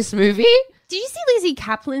stars in this movie. Did you see Lizzie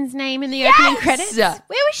Kaplan's name in the opening credits? Where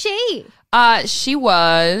was she? She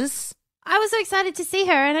was... I was so excited to see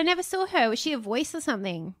her and I never saw her. Was she a voice or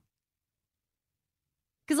something?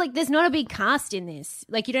 Because, like, there's not a big cast in this.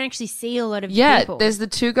 Like, you don't actually see a lot of people. There's the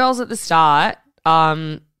two girls at the start.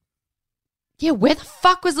 Yeah, where the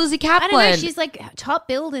fuck was Lizzie I Kaplan? don't know. She's, like, top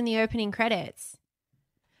billed in the opening credits.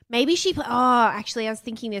 Maybe she... actually, I was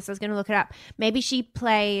thinking this. I was going to look it up. Maybe she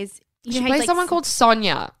plays... She how plays he's, someone called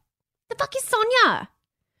Sonia. The fuck is Sonia?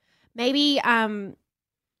 Maybe,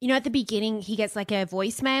 at the beginning, he gets, like, a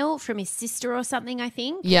voicemail from his sister or something, I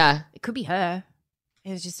think. Yeah, It could be her.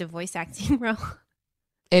 It was just a voice acting role.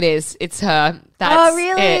 it is. It's her. That's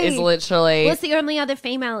really? It is literally... What's the only other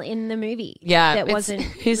female in the movie? yeah, that it's wasn't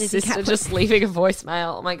his Lizzie sister Kaplan. just leaving a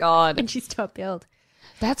voicemail. Oh my God. And she's top billed.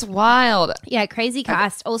 That's wild. Yeah, crazy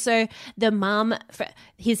cast. Also, the mum,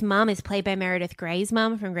 his mum is played by Meredith Grey's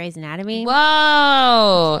mum from Grey's Anatomy.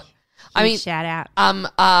 Whoa. I mean, shout out.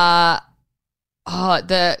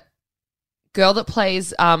 the girl that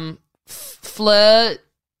plays Fleur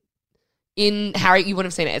in Harry, you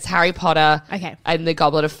wouldn't have seen it. It's Harry Potter Okay. and the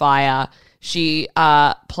Goblet of Fire. She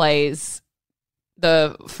plays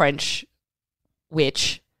the French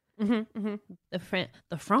witch. The French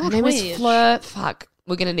Her name is Fleur. Fuck.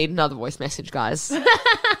 We're going to need another voice message, guys.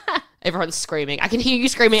 Everyone's screaming. I can hear you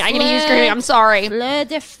screaming. I can hear you screaming. I'm sorry. Fleur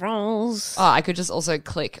de France. Oh, I could just also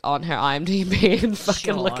click on her IMDb and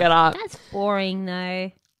fucking look it up. That's boring,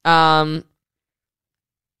 though.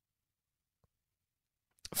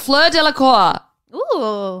 Fleur Delacour.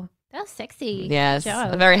 Ooh, that's sexy. Yes, Good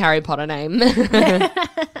job. a very Harry Potter name.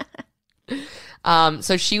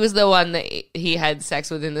 So she was the one that he had sex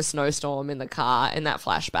with in the snowstorm in the car in that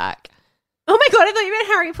flashback. Oh my God, I thought you meant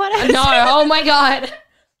Harry Potter. No, oh my God.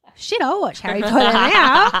 Shit, I'll watch Harry Potter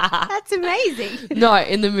now. That's amazing. No,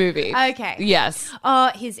 in the movie. Okay. Yes.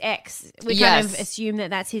 Oh, his ex. We kind Yes. of assume that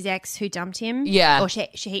that's his ex who dumped him. Yeah. Or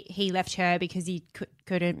he left her because he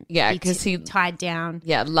couldn't. Yeah, be 'cause he- tied down.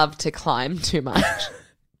 Yeah, love to climb too much.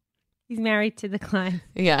 He's married to the climb.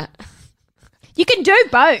 Yeah. You can do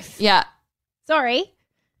both. Yeah. Sorry,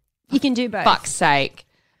 you can do both. Fuck's sake.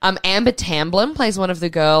 Amber Tamblyn plays one of the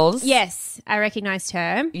girls. Yes, I recognised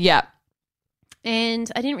her, Yeah. and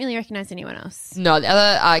I didn't really recognise anyone else. No, the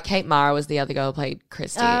other Kate Mara was the other girl who played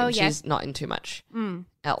Christy. Oh, and yeah. she's not in too much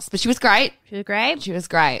else, but she was great. She was great. She was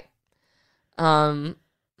great.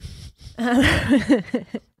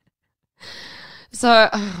 So,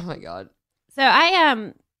 oh my God. So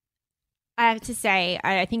I have to say,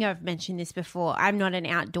 I think I've mentioned this before. I'm not an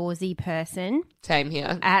outdoorsy person Same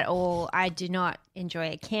here. at all. I do not enjoy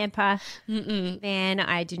a camper van.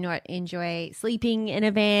 I do not enjoy sleeping in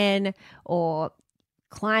a van or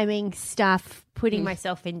climbing stuff, putting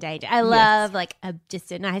myself in danger. I love like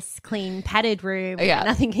just a nice, clean, padded room. Yeah. Where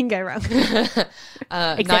nothing can go wrong.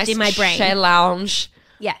 Nice in my brain. chair lounge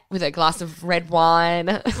Yeah. with a glass of red wine.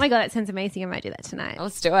 Oh my God, that sounds amazing. I might do that tonight.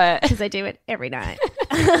 Let's do it. Because I do it every night.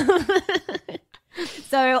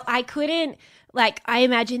 So I couldn't, I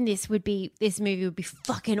imagine this movie would be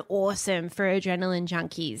fucking awesome for adrenaline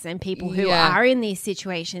junkies and people who Yeah. are in these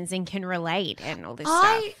situations and can relate and all this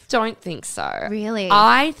I stuff. don't think so. Really?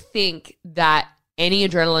 I think that any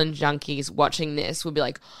adrenaline junkies watching this would be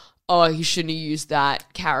like, oh, you shouldn't have used that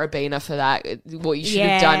carabiner for that. What you should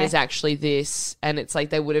have done is actually this. And it's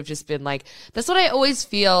like they would have just been like, that's what I always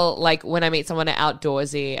feel like when I meet someone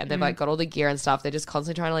outdoorsy and they've like got all the gear and stuff. They're just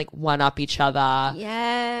constantly trying to like one up each other.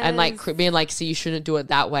 Yeah. And like being like, so you shouldn't do it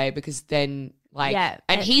that way because then like, Yeah.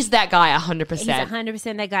 and he's that guy 100%. He's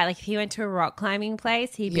 100% that guy. Like, if he went to a rock climbing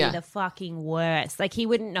place, he'd be the fucking worst. Like, he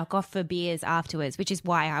wouldn't knock off for beers afterwards, which is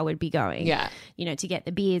why I would be going. Yeah. You know, to get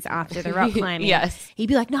the beers after the rock climbing. Yes. He'd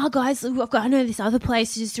be like, no, guys, I know this other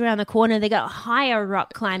place just around the corner. They got higher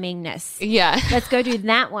rock climbingness. Yeah. Let's go do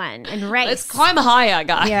that one and race. Let's climb higher,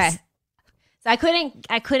 guys. Yeah. So I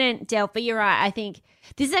couldn't delve, but you're right. I think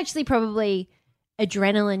this is actually probably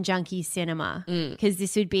adrenaline junkie cinema because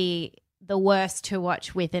this would be the worst to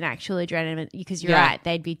watch with an actual adrenaline because you're right.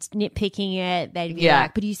 They'd be nitpicking it. They'd be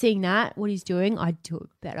like, but are you seeing that? What he's doing? I'd do it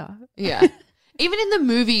better. Yeah. Even in the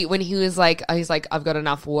movie when he's like, I've got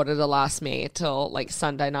enough water to last me till like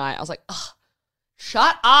Sunday night. I was like, oh,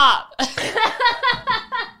 shut up.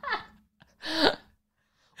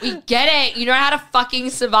 We get it. You know how to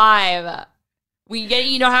fucking survive. We get it.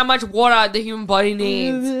 You know how much water the human body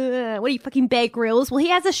needs. What are you, fucking Bear Grylls? Well, he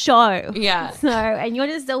has a show. Yeah. So, and you're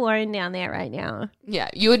just alone down there right now. Yeah.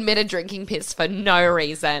 You admitted drinking piss for no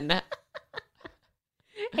reason.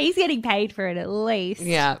 He's getting paid for it at least.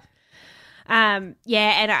 Yeah. Yeah,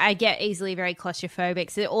 and I get easily very claustrophobic.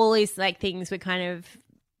 So all these like things were kind of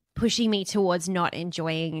pushing me towards not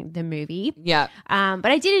enjoying the movie. Yeah. But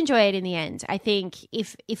I did enjoy it in the end. I think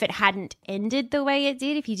if it hadn't ended the way it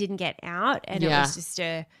did, if he didn't get out and it was just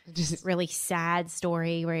a really sad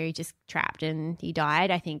story where he just trapped and he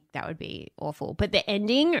died, I think that would be awful. But the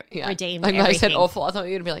ending redeemed like everything. I said awful. I thought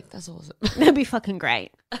you were going to be like, that's awesome. That'd be fucking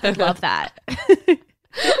great. I'd love that.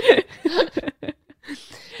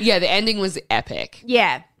 Yeah, the ending was epic.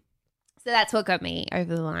 Yeah. So that's what got me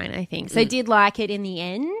over the line, I think. So I did like it in the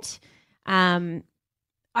end. I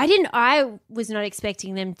was not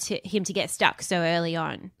expecting him to get stuck so early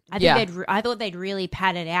on. I thought they'd really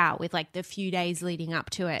pad it out with like the few days leading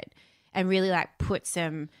up to it and really like put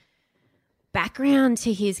some background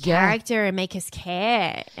to his character and make us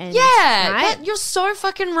care. And, right? You're so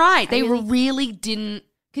fucking right. They really didn't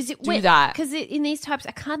do that. Because in these types,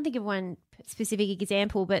 I can't think of one specific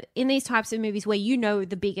example, but in these types of movies where you know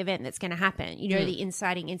the big event that's going to happen, you know the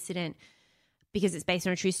inciting incident because it's based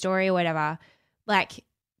on a true story or whatever, like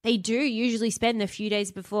they do usually spend the few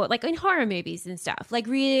days before, like in horror movies and stuff, like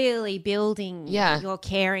really building your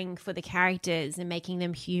caring for the characters and making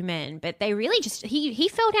them human. But they really just, he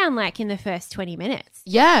fell down like in the first 20 minutes.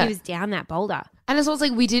 Yeah. He was down that boulder. And it's also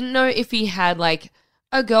like we didn't know if he had like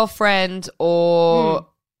a girlfriend or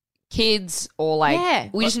kids or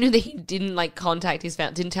like we just knew that he didn't like contact his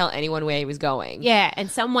family, didn't tell anyone where he was going. Yeah, and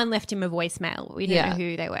someone left him a voicemail. We didn't know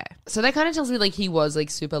who they were. So that kind of tells me like he was like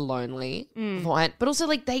super lonely, but also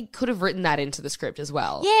like they could have written that into the script as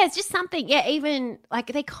well. Yeah, it's just something. Yeah, even like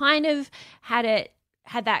they kind of had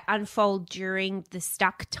that unfold during the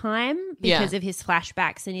stuck time because of his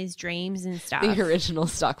flashbacks and his dreams and stuff. The original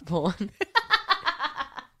stuck porn.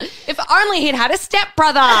 If only he'd had a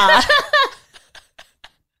stepbrother.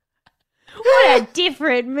 What a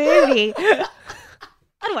different movie.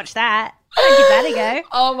 I'd watch that. I'd give that a go.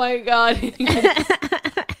 Oh my God.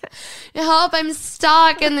 Help, I'm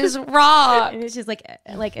stuck in this rock. And it's just like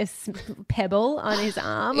a pebble on his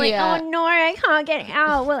arm. Like, oh no, I can't get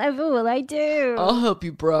out. Whatever will I do? I'll help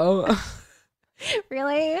you, bro.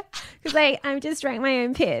 Really? Because I'm just drank my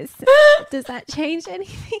own piss. Does that change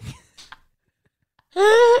anything?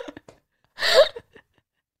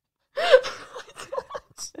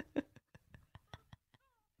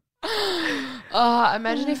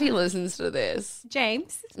 Imagine if he listens to this.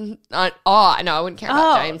 James? No, I wouldn't care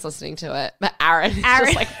about James listening to it. But Aaron is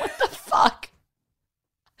just like, what the fuck?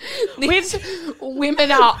 These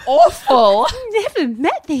women are awful. I've never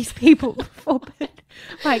met these people before, but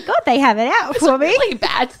my God, they have it out It's for a me. really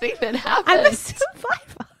bad thing that happened. I'm a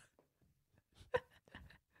survivor.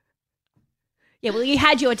 Yeah, well, you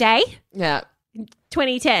had your day, Yeah.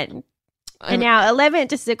 2010. And now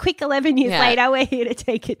just a quick 11 years later, we're here to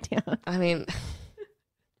take it down. I mean,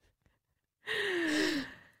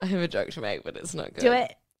 I have a joke to make, but it's not good. Do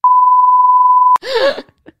it.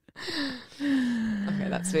 Okay,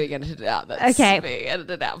 that's being edited out. That's being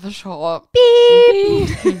edited out for sure. Beep.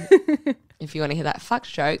 If you want to hear that fuck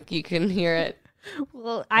joke, you can hear it.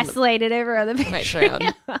 We'll isolate it over other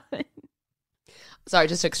Patreon. Sorry,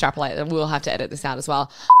 just to extrapolate, and we'll have to edit this out as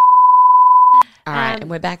well. All right, and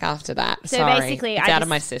we're back after that. So Sorry. basically, it's out of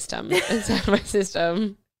my system. It's out of my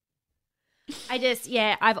system.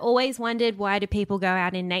 I've always wondered, why do people go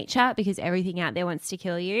out in nature? Because everything out there wants to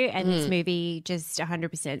kill you. And this movie just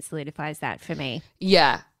 100% solidifies that for me.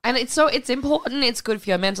 Yeah. And it's important. It's good for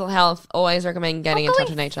your mental health. Always recommend getting in touch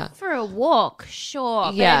with nature. For a walk,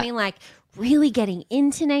 sure. Yeah. But I mean, like, really getting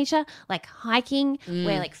into nature, like hiking,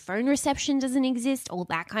 where like phone reception doesn't exist, all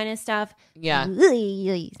that kind of stuff. Yeah.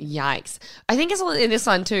 Ugh. Yikes. I think it's in this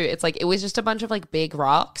one too. It's like it was just a bunch of like big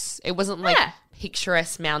rocks. It wasn't like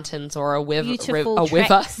picturesque mountains or a Beautiful wiver.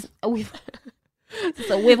 treks. A wiver. It's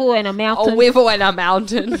a wivel and a mountain. A wiver and a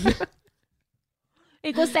mountain.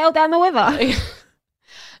 You go sail down the river.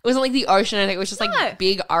 It wasn't like the ocean. I think it was just like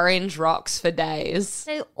big orange rocks for days.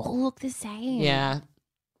 They all look the same. Yeah.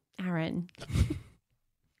 Aaron.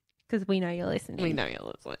 Because we know you're listening. We know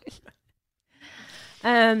you're listening.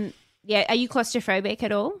 Yeah. Are you claustrophobic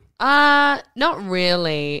at all? Not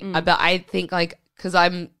really. But I think like because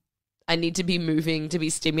I need to be moving to be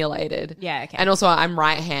stimulated. Yeah. Okay. And also I'm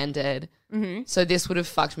right-handed, Mm-hmm. so this would have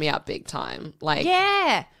fucked me up big time. Like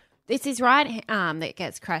Yeah. It's his right arm that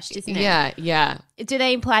gets crushed, isn't it? yeah, yeah. Do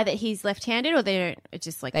they imply that he's left-handed, or they don't? It's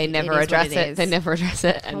just like They it never is what address it. is? They never address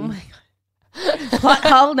it. And Oh my god. Plot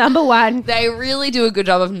hole number one. they really do a good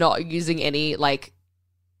job of not using any like.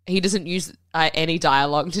 He doesn't use any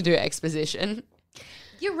dialogue to do exposition.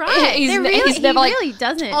 You're right. He's He never like, really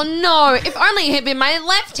doesn't. Oh no! If only it had been my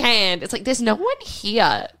left hand. It's like there's no one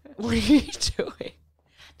here. What are you doing?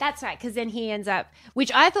 That's right, because then he ends up,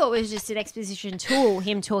 which I thought was just an exposition tool,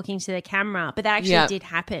 him talking to the camera, but that actually did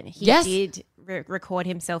happen. He Yes. did record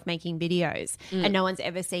himself making videos, and no one's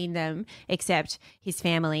ever seen them except his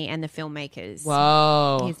family and the filmmakers.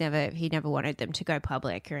 Whoa! He never wanted them to go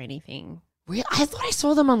public or anything. Really? I thought I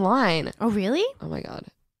saw them online. Oh, really? Oh my god!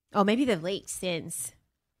 Oh, maybe they've leaked since.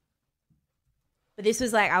 But this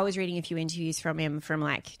was like, I was reading a few interviews from him from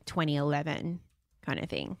like 2011 kind of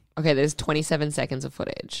thing. Okay, there's 27 seconds of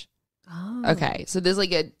footage. Oh. Okay, so there's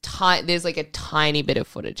like a tiny bit of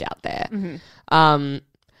footage out there,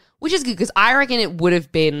 which is good because I reckon it would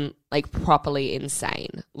have been like properly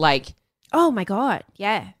insane. Like, Oh my God.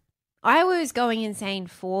 Yeah. I was going insane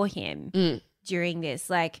for him during this.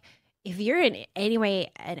 Like, if you're in any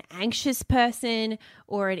way an anxious person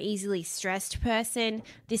or an easily stressed person,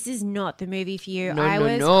 this is not the movie for you. I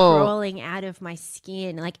was crawling out of my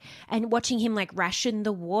skin. Like, and watching him like ration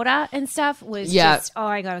the water and stuff was just, oh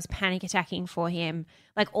my God, I was panic attacking for him.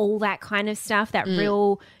 Like all that kind of stuff, that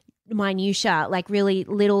real minutia, like really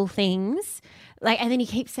little things. Like, and then he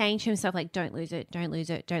keeps saying to himself, like, don't lose it, don't lose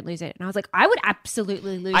it, don't lose it. And I was like, I would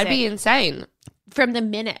absolutely lose it. I'd be insane. From the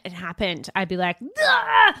minute it happened, I'd be like,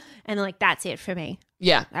 "Ugh!" And like, that's it for me.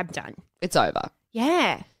 Yeah, I'm done. it's over.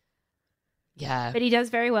 Yeah. Yeah. But he does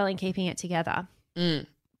very well in keeping it together.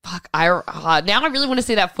 Fuck, now I really want to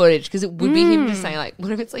see that footage because it would be him just saying like,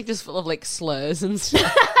 what if it's like just full of like slurs and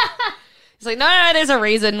stuff? It's like, no, there's a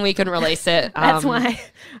reason we couldn't release it. That's why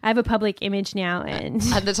I have a public image now. And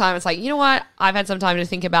At the time, it's like, you know what? I've had some time to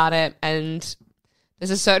think about it, and there's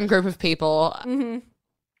a certain group of people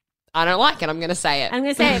I don't like it. I'm going to say it. I'm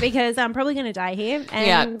going to say it because I'm probably going to die here. And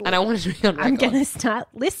yeah, and I want it to be on record. I'm going to start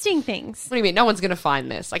listing things. What do you mean? No one's going to find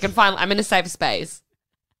this. I'm in a safe space.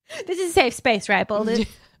 This is a safe space, right, Boulder?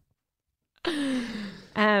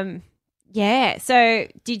 Yeah. So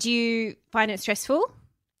did you find it stressful?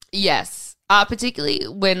 Yes. Particularly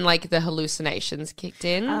when like the hallucinations kicked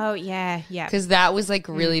in. Oh, yeah. Yeah. Because that was like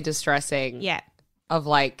really distressing. Yeah. Of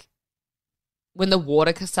like when the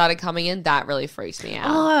water started coming in, that really freaced me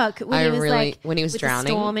out. Oh, when he was like, when he was with drowning.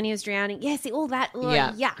 the storm and he was drowning. Yeah, see all that. Oh,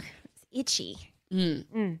 Yeah. Yuck. It's itchy.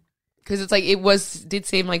 Because it's like did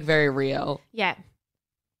seem like very real. Yeah.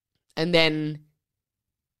 And then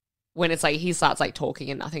when it's like he starts like talking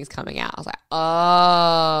and nothing's coming out, I was like,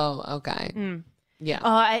 oh, okay.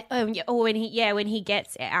 Yeah. When he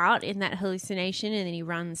gets out in that hallucination and then he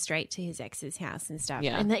runs straight to his ex's house and stuff.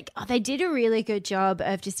 Yeah. And they did a really good job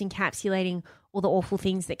of just encapsulating all the awful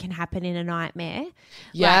things that can happen in a nightmare.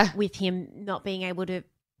 Yeah. Like, with him not being able to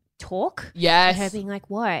talk. Yes. And her being like,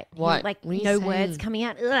 what? What? Like, What are you no saying? words coming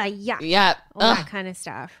out. Ugh, yuck. Yeah. All Ugh, that kind of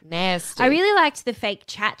stuff. nasty. I really liked the fake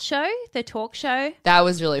chat show, the talk show. that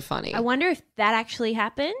was really funny. I wonder if that actually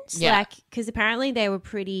happened. Yeah. Like, because apparently they were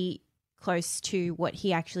pretty close to what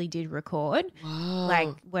he actually did record.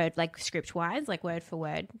 Whoa. Like script wise, like word for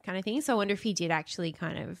word kind of thing. So I wonder if he did actually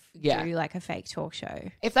kind of Yeah. do like a fake talk show.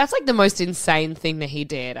 If that's like the most insane thing that he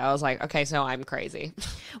did, I was like, okay, so I'm crazy.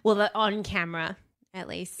 Well, on camera at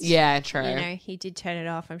least. Yeah, true. You know, he did turn it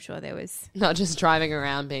off. I'm sure there was. Not just driving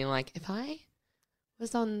around being like, if I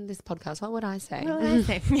was on this podcast, what would I say? What did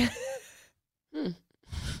I say?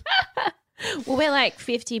 Well, we're like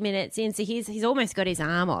 50 minutes in, so he's almost got his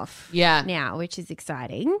arm off Yeah. now, which is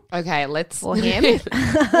exciting Okay, let's for him.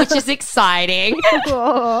 which is exciting.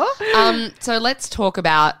 Oh. So let's talk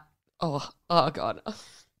about oh god.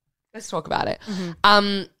 Let's talk about it.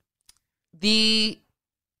 Mm-hmm. The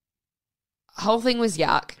whole thing was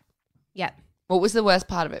yuck. Yep. What was the worst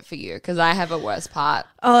part of it for you? Because I have a worst part.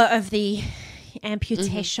 Oh, of the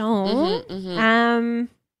amputation.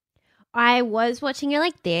 I was watching it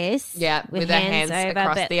like this. Yeah, with the hands over,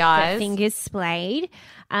 across but the eyes. fingers splayed.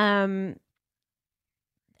 I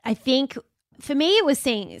think for me it was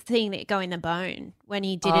seeing it go in the bone when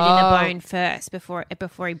he did it in the bone first before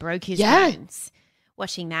he broke his bones.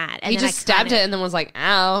 Watching that, and He then just stabbed it and then was like,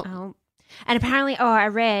 ow. Oh. And apparently, I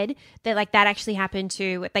read that like that actually happened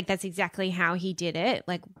to like that's exactly how he did it,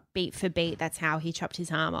 like beat for beat. That's how he chopped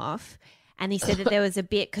his arm off. And he said that there was a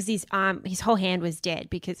bit because his whole hand was dead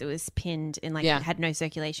because it was pinned and like it had no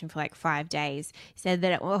circulation for like 5 days. He said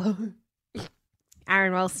that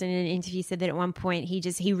Aaron Ralston in an interview said that at one point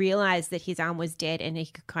he realized that his arm was dead and he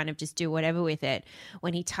could kind of just do whatever with it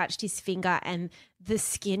when he touched his finger and the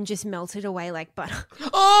skin just melted away like butter.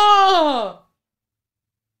 Oh!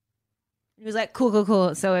 He was like,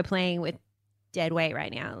 cool. So we're playing with dead weight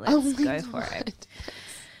right now. Let's go for it.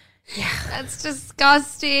 Yeah, that's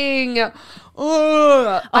disgusting.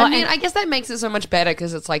 Oh, I mean, I guess that makes it so much better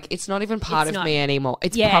because it's like it's not even part of me anymore.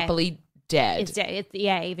 It's properly dead. It's dead.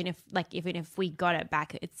 Even if we got it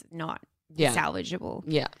back, it's not salvageable.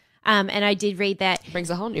 Yeah. And I did read that Brings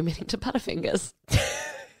a whole new meaning to Butterfingers.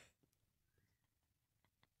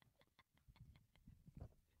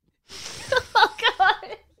 oh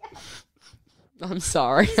God. I'm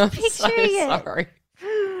sorry. I'm so picturing it. sorry.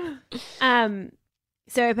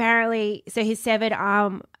 So apparently, his severed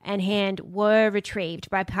arm and hand were retrieved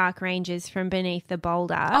by park rangers from beneath the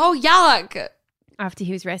boulder. Oh, yuck. After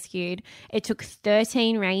he was rescued. It took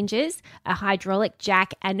 13 rangers, a hydraulic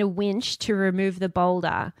jack and a winch to remove the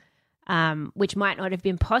boulder, which might not have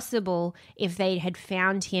been possible if they had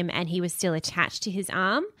found him and he was still attached to his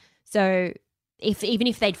arm. So even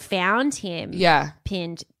if they'd found him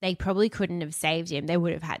pinned, they probably couldn't have saved him. They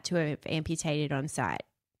would have had to have amputated on site.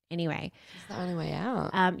 Anyway. Is the only way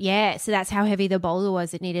out? So that's how heavy the boulder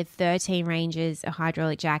was. It needed 13 rangers, a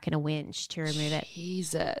hydraulic jack and a winch to remove it.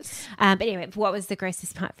 Jesus. But anyway, what was the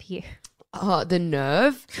grossest part for you? Oh, the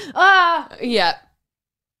nerve? Oh! Yeah.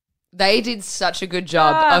 They did such a good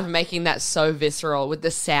job of making that so visceral with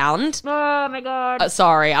the sound. Oh, my God.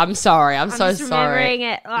 Sorry. I'm sorry. I'm so just sorry. remembering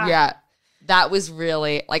it. Oh. Yeah. That was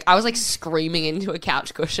really, like, I was like screaming into a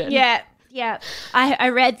couch cushion. Yeah. Yeah, I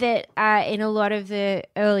read that in a lot of the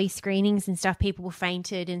early screenings and stuff, people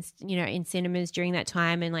fainted in cinemas during that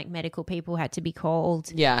time, and like medical people had to be called.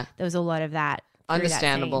 Yeah, there was a lot of that.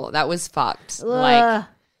 Understandable. That was fucked. Ugh. Like,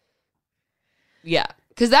 yeah,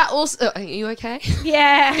 because that also. Are you okay?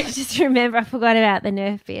 Yeah, I just remember I forgot about the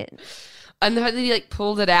nerve bit. And the fact that he like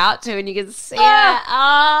pulled it out too, and you can see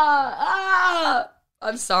it.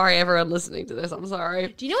 I'm sorry, everyone listening to this. I'm sorry.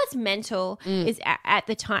 Do you know what's mental? Is at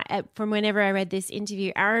the time, from whenever I read this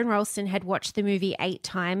interview, Aaron Ralston had watched the movie 8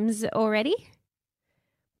 times already.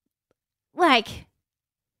 Like,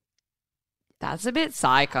 that's a bit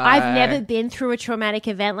psycho. I've never been through a traumatic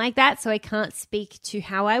event like that, so I can't speak to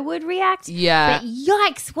how I would react. Yeah. But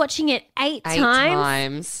yikes, watching it 8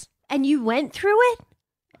 times. And you went through it?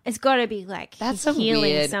 It's got to be like that's so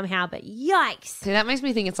healing weird. somehow, but yikes. See, that makes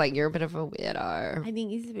me think it's like you're a bit of a weirdo. I think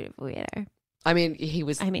he's a bit of a weirdo. I mean, he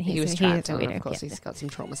was trapped, a and weirdo, of course yeah. he's got some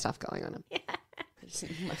trauma stuff going on him. Yeah.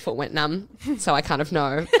 My foot went numb, so I kind of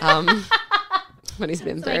know what he's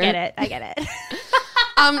been through. I get it.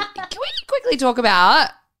 Can we quickly talk about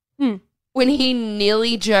when he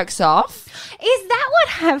nearly jerks off? Is that what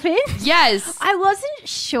happened? Yes. I wasn't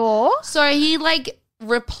sure. So he like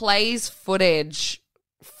replays footage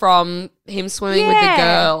from him swimming with the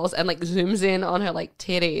girls and like zooms in on her like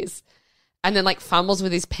titties and then like fumbles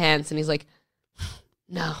with his pants and he's like,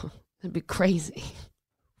 no, that'd be crazy.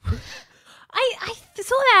 I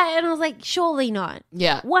saw that and I was like, surely not.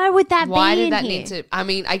 Yeah. Why would that be Why in did that here? need to? I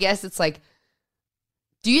mean, I guess it's like,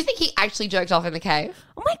 do you think he actually jerked off in the cave?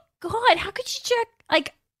 Oh my God, how could you jerk?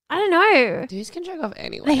 Like, I don't know. Dudes can jerk off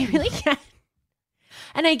anyway. They really can.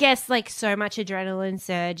 And I guess like so much adrenaline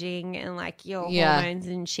surging and like your hormones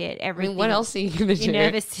and shit, everything. I mean, what else are you going to do? Your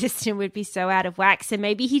nervous system would be so out of whack. So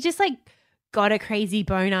maybe he just like got a crazy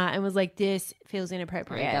boner and was like, this feels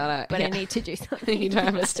inappropriate, I need to do something. You don't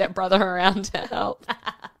have a stepbrother around to help.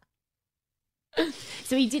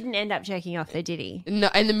 So he didn't end up jerking off though, did he? No,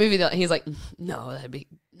 in the movie, he's like, no,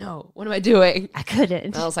 what am I doing? I couldn't.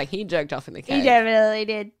 And I was like, he jerked off in the cave. He definitely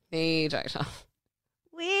did. He jerked off.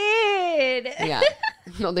 Weird. did. Yeah.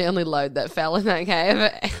 Not the only load that fell in that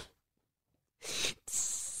cave.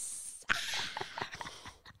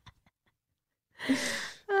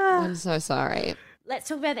 I'm so sorry. Let's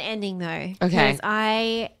talk about the ending though. Okay. Because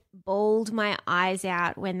I bawled my eyes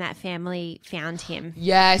out when that family found him.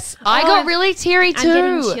 Yes. I got really teary too.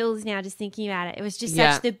 I'm getting chills now just thinking about it. It was just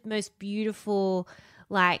Yeah. such the most beautiful,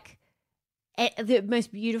 the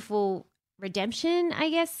most beautiful redemption, I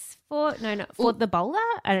guess, for the bowler.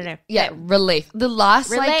 I don't know. Yeah, relief. The last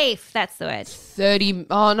Relief, that's the word.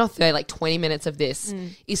 20 minutes of this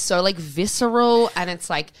is so like visceral, and it's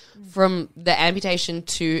like from the amputation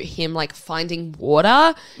to him like finding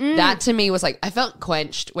water. That to me was like, I felt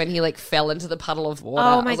quenched when he like fell into the puddle of water.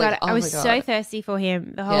 Oh my was God. like, I was my so God. thirsty for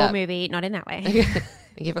him the whole Yeah. movie. Not in that way.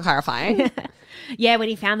 Thank you for clarifying. Yeah, when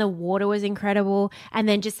he found the water was incredible. And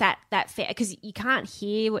then just that because you can't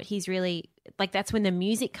hear what he's really like. That's when the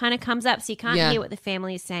music kind of comes up, so you can't Yeah. hear what the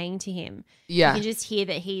family is saying to him. Yeah. You can just hear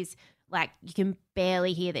that he's like, you can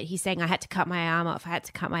barely hear that he's saying, I had to cut my arm off. I had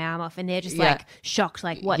to cut my arm off. And they're just Yeah. like shocked,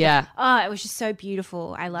 like what? Yeah. It was just so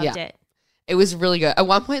beautiful. I loved Yeah. it. It was really good. At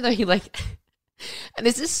one point though, he like, and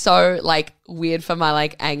this is so like weird for my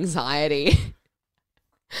like anxiety.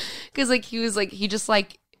 Cause like he just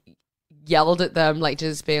like yelled at them, like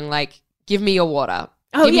just being like, give me your water.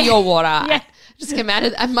 Oh, give yeah. me your water. Yeah. Just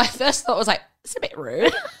commanded. And my first thought was like, it's a bit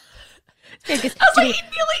rude. Because I was like, he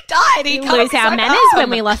nearly died. He we cut lose off our his manners arm. when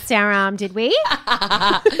we lost our arm, did we?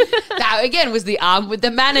 That again was the arm with the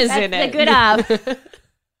manners That's in the it. good arm.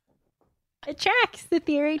 It tracks. The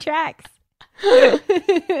theory tracks.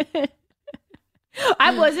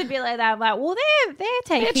 I was a bit like that. I'm like, well, they're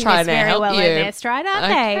taking trying this to very help well you. in their stride, aren't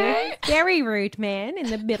Okay. they? Very rude man in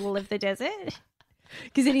the middle of the desert.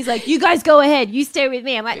 Because then he's like, you guys go ahead. You stay with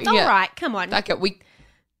me. I'm like, all Yeah. right, come on. Okay,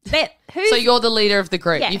 Who's, so you're the leader of the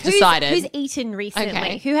group. yeah, You've who's- decided. Who's eaten recently?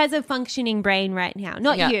 Okay. Who has a functioning brain right now?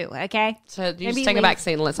 Not Yeah. you, okay? So you Maybe just take a leave back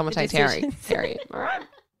seat and let someone the take Terry. decisions. Terry. All right.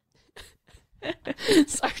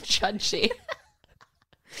 So judgy.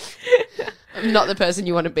 I'm not the person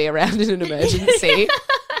you want to be around in an emergency.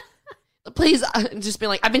 Please, just be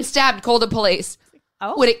like, I've been stabbed. Call the police.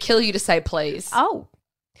 Oh. Would it kill you to say please?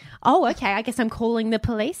 Oh, okay. I guess I'm calling the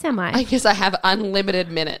police, am I? I guess I have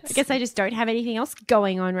unlimited minutes. I guess I just don't have anything else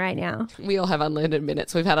going on right now. We all have unlimited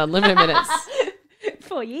minutes. We've had unlimited minutes.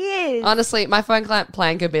 For years. Honestly, my phone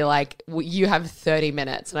plan could be like, you have 30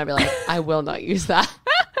 minutes. And I'd be like, I will not use that.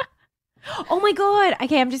 Oh my God.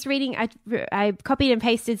 Okay, I'm just reading. I copied and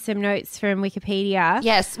pasted some notes from Wikipedia.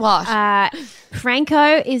 Yes, what?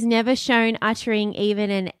 Franco is never shown uttering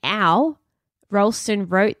even an ow. Rolston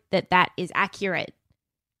wrote that is accurate.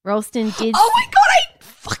 Rolston did. Oh my God, I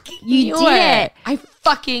fucking You knew did it. it. I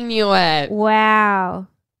fucking knew it. Wow.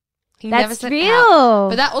 He never That's said real. ow.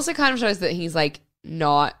 But that also kind of shows that he's like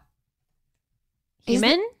not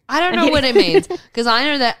Human? I don't know what it means because I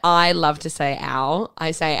know that I love to say ow.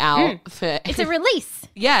 I say ow for It's a release.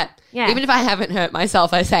 yeah. Yeah. Even if I haven't hurt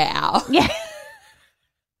myself, I say ow. Yeah.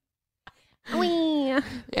 Wee.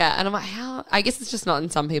 Yeah, and I'm like, how? I guess it's just not in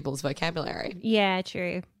some people's vocabulary. Yeah,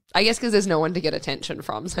 true. I guess because there's no one to get attention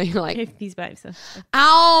from. So you're like, If he's by himself.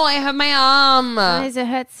 ow, I have my arm. Why does it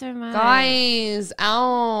hurt so much? Guys,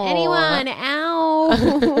 ow. Anyone?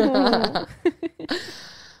 Ow.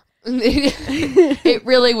 It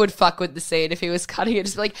really would fuck with the scene if he was cutting it.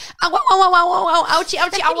 Just be like, ow, ow, ow, ow, ow, ow, ouchie,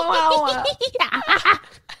 ouchie, ow, ow, ow.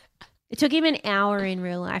 It took him an hour in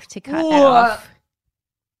real life to cut that off.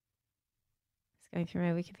 Just going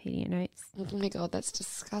through my Wikipedia notes. Oh my God, that's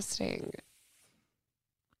disgusting.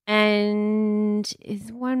 And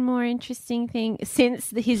is one more interesting thing.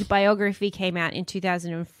 Since his biography came out in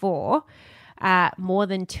 2004, more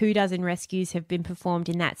than 24 rescues have been performed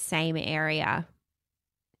in that same area.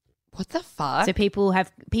 What the fuck? So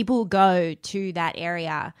people go to that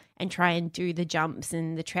area and try and do the jumps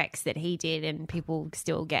and the treks that he did, and people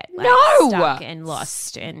still get stuck and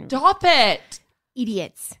lost and Stop it.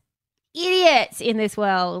 idiots in this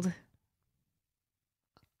world.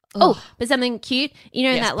 Ugh. Oh, but something cute, in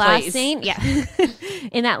Yes, that last please. scene,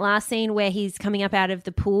 in that last scene where he's coming up out of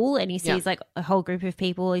the pool and he sees like a whole group of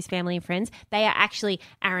people, his family and friends. They are actually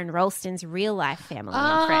Aaron Ralston's real life family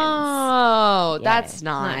and friends. Oh, Yeah, that's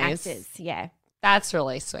not nice. actors. Yeah, That's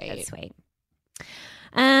really sweet. that's sweet.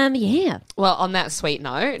 Yeah. Well, on that sweet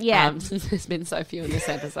note, Yeah. since there's been so few in this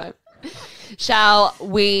episode, shall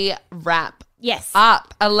we wrap Yes.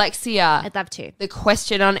 up? Alexia, I'd love to. the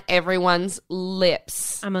question on everyone's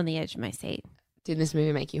lips. I'm on the edge of my seat. Did this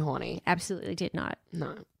movie make you horny? Absolutely did not.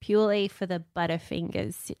 No. Purely for the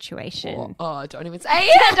Butterfingers situation. Oh, don't even say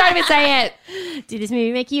it. Don't even say it. Did this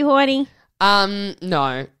movie make you horny?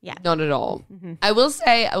 No. Yeah. Not at all. Mm-hmm. I will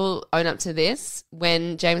say, I will own up to this.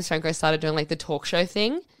 When James Franco started doing like the talk show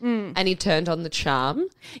thing and he turned on the charm,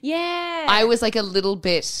 Yeah. I was like a little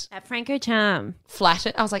bit That Franco charm.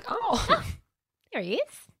 flattered. I was like, oh, There he is.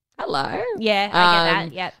 hello. Yeah, I get that.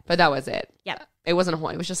 Um, Yep. But that was it. Yep. It wasn't a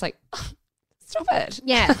horn. It was just like, stop it.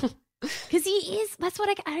 Yeah. Because he is, that's what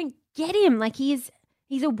I don't get him. Like he's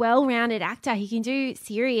a well-rounded actor. He can do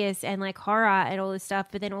serious and like horror and all this stuff,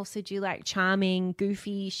 but then also do like charming,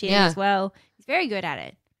 goofy shit Yeah. as well. He's very good at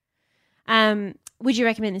it. Would you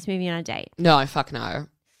recommend this movie on a date? No, fuck no.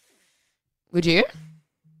 Would you?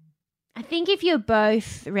 I think if you're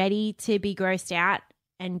both ready to be grossed out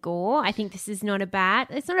and gore, I think this is not a bad.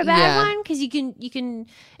 It's not a bad Yeah. one because you can.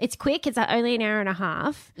 It's quick. It's only an hour and a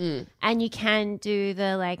half, and you can do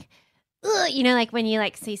the like, like when you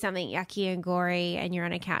like see something yucky and gory, and you're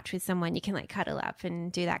on a couch with someone, you can like cuddle up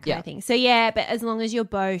and do that kind of thing. So yeah, but as long as you're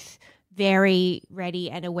both very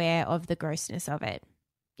ready and aware of the grossness of it,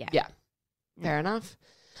 Yeah. Fair enough.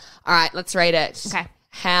 All right, let's rate it. Okay.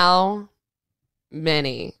 How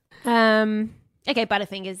many? Okay,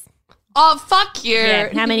 Butterfingers. Oh, fuck you.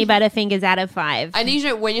 Yeah, how many Butterfingers out of 5? I need you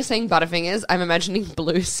to, when you're saying Butterfingers, I'm imagining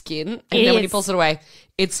blue skin. And It then when he is. pulls it away,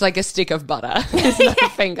 it's like a stick of butter. It's not a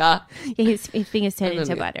finger. Yeah, his fingers turn And into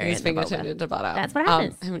then butter. His in the finger vulva. turned into butter. That's what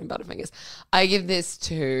happens. How many Butterfingers? I give this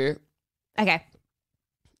 2. Okay.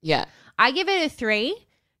 Yeah. I give it a 3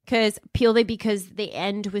 purely because the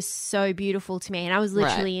end was so beautiful to me, and I was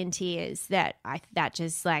literally in tears.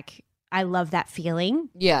 I love that feeling.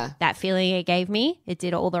 Yeah. That feeling it gave me. It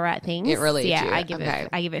did all the right things. It relieved yeah, you. I give Okay.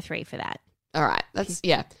 I give it 3 for that. All right. That's,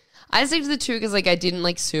 yeah. I just gave the 2 because, like, I didn't,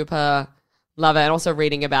 like, super love it. And also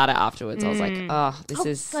reading about it afterwards, I was like, oh, this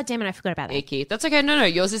is God damn it, I forgot about that. icky. That's okay. No,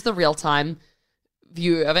 yours is the real-time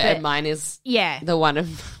view of it, and mine is Yeah, the one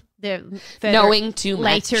of the further knowing too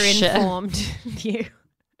much. later informed view.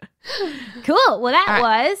 Cool. Well, that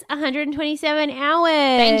was 127 hours.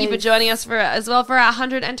 Thank you for joining us as well for our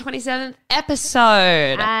 127th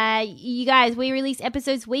episode. You guys, we release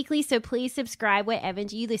episodes weekly, so please subscribe wherever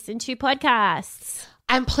you listen to podcasts.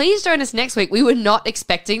 And please join us next week. We were not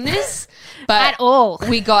expecting this, but At all.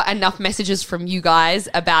 we got enough messages from you guys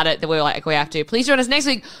about it that we were like, we have to. Please join us next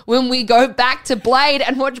week when we go back to Blade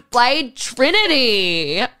and watch Blade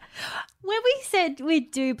Trinity. When we said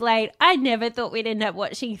we'd do Blade, I never thought we'd end up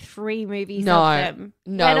watching 3 movies No. of them.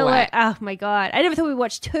 No let alone, way. Oh my God. I never thought we'd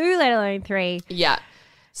watch 2, let alone 3. Yeah.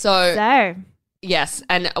 So, So, yes,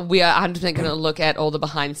 and we are 100% going to look at all the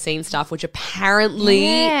behind-the-scenes stuff, which apparently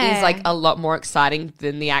Yeah. is like a lot more exciting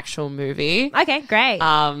than the actual movie. okay, great.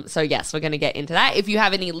 So yes, we're going to get into that. If you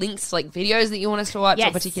have any links to like videos that you want us to watch or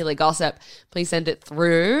Yes. particularly gossip, please send it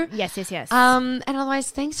through. yes. And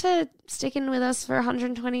otherwise, thanks for sticking with us for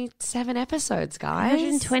 127 episodes, guys.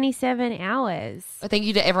 127 hours. Thank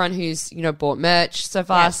you to everyone who's, bought merch so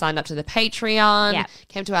far, Yep. signed up to the Patreon, Yep.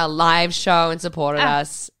 came to our live show and supported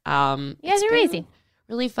us. Yeah, it's been amazing.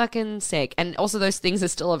 Really fucking sick. And also those things are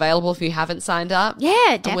still available if you haven't signed up.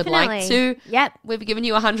 Yeah, And definitely. would like to. Yep. We've given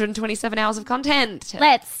you 127 hours of content.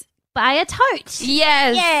 Let's buy a tote.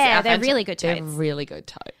 Yes. Yeah, Our they're really good They're totes. really good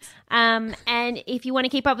totes. And if you want to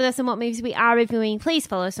keep up with us on what movies we are reviewing, please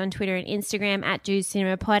follow us on Twitter and Instagram at Dudes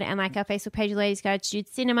Cinema Pod, and like our Facebook page, Ladies Guide to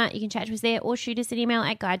Dudes Cinema. You can chat to us there or shoot us an email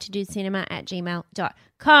at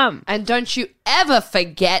guidetodudecinema@gmail.com. And don't you ever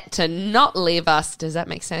forget to not leave us. Does that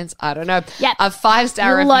make sense? I don't know. Yep. A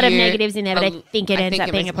 5-star review. A lot of negatives in there, but I think it ends up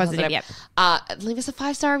being makes a positive. Yep. Leave us a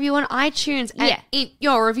 5-star review on iTunes. And Yeah. in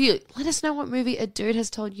your review, let us know what movie a dude has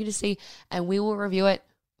told you to see, and we will review it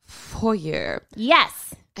for you.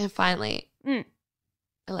 Yes. And finally,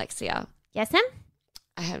 Alexia, Yes, Sam?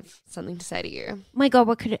 I have something to say to you. Oh my God,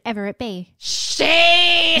 what could it ever be?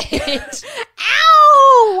 Shit!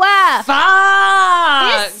 Ow!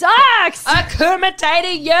 Fuck! This sucks!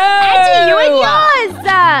 Accommodating you! Auntie, you and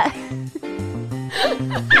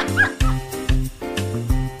yours!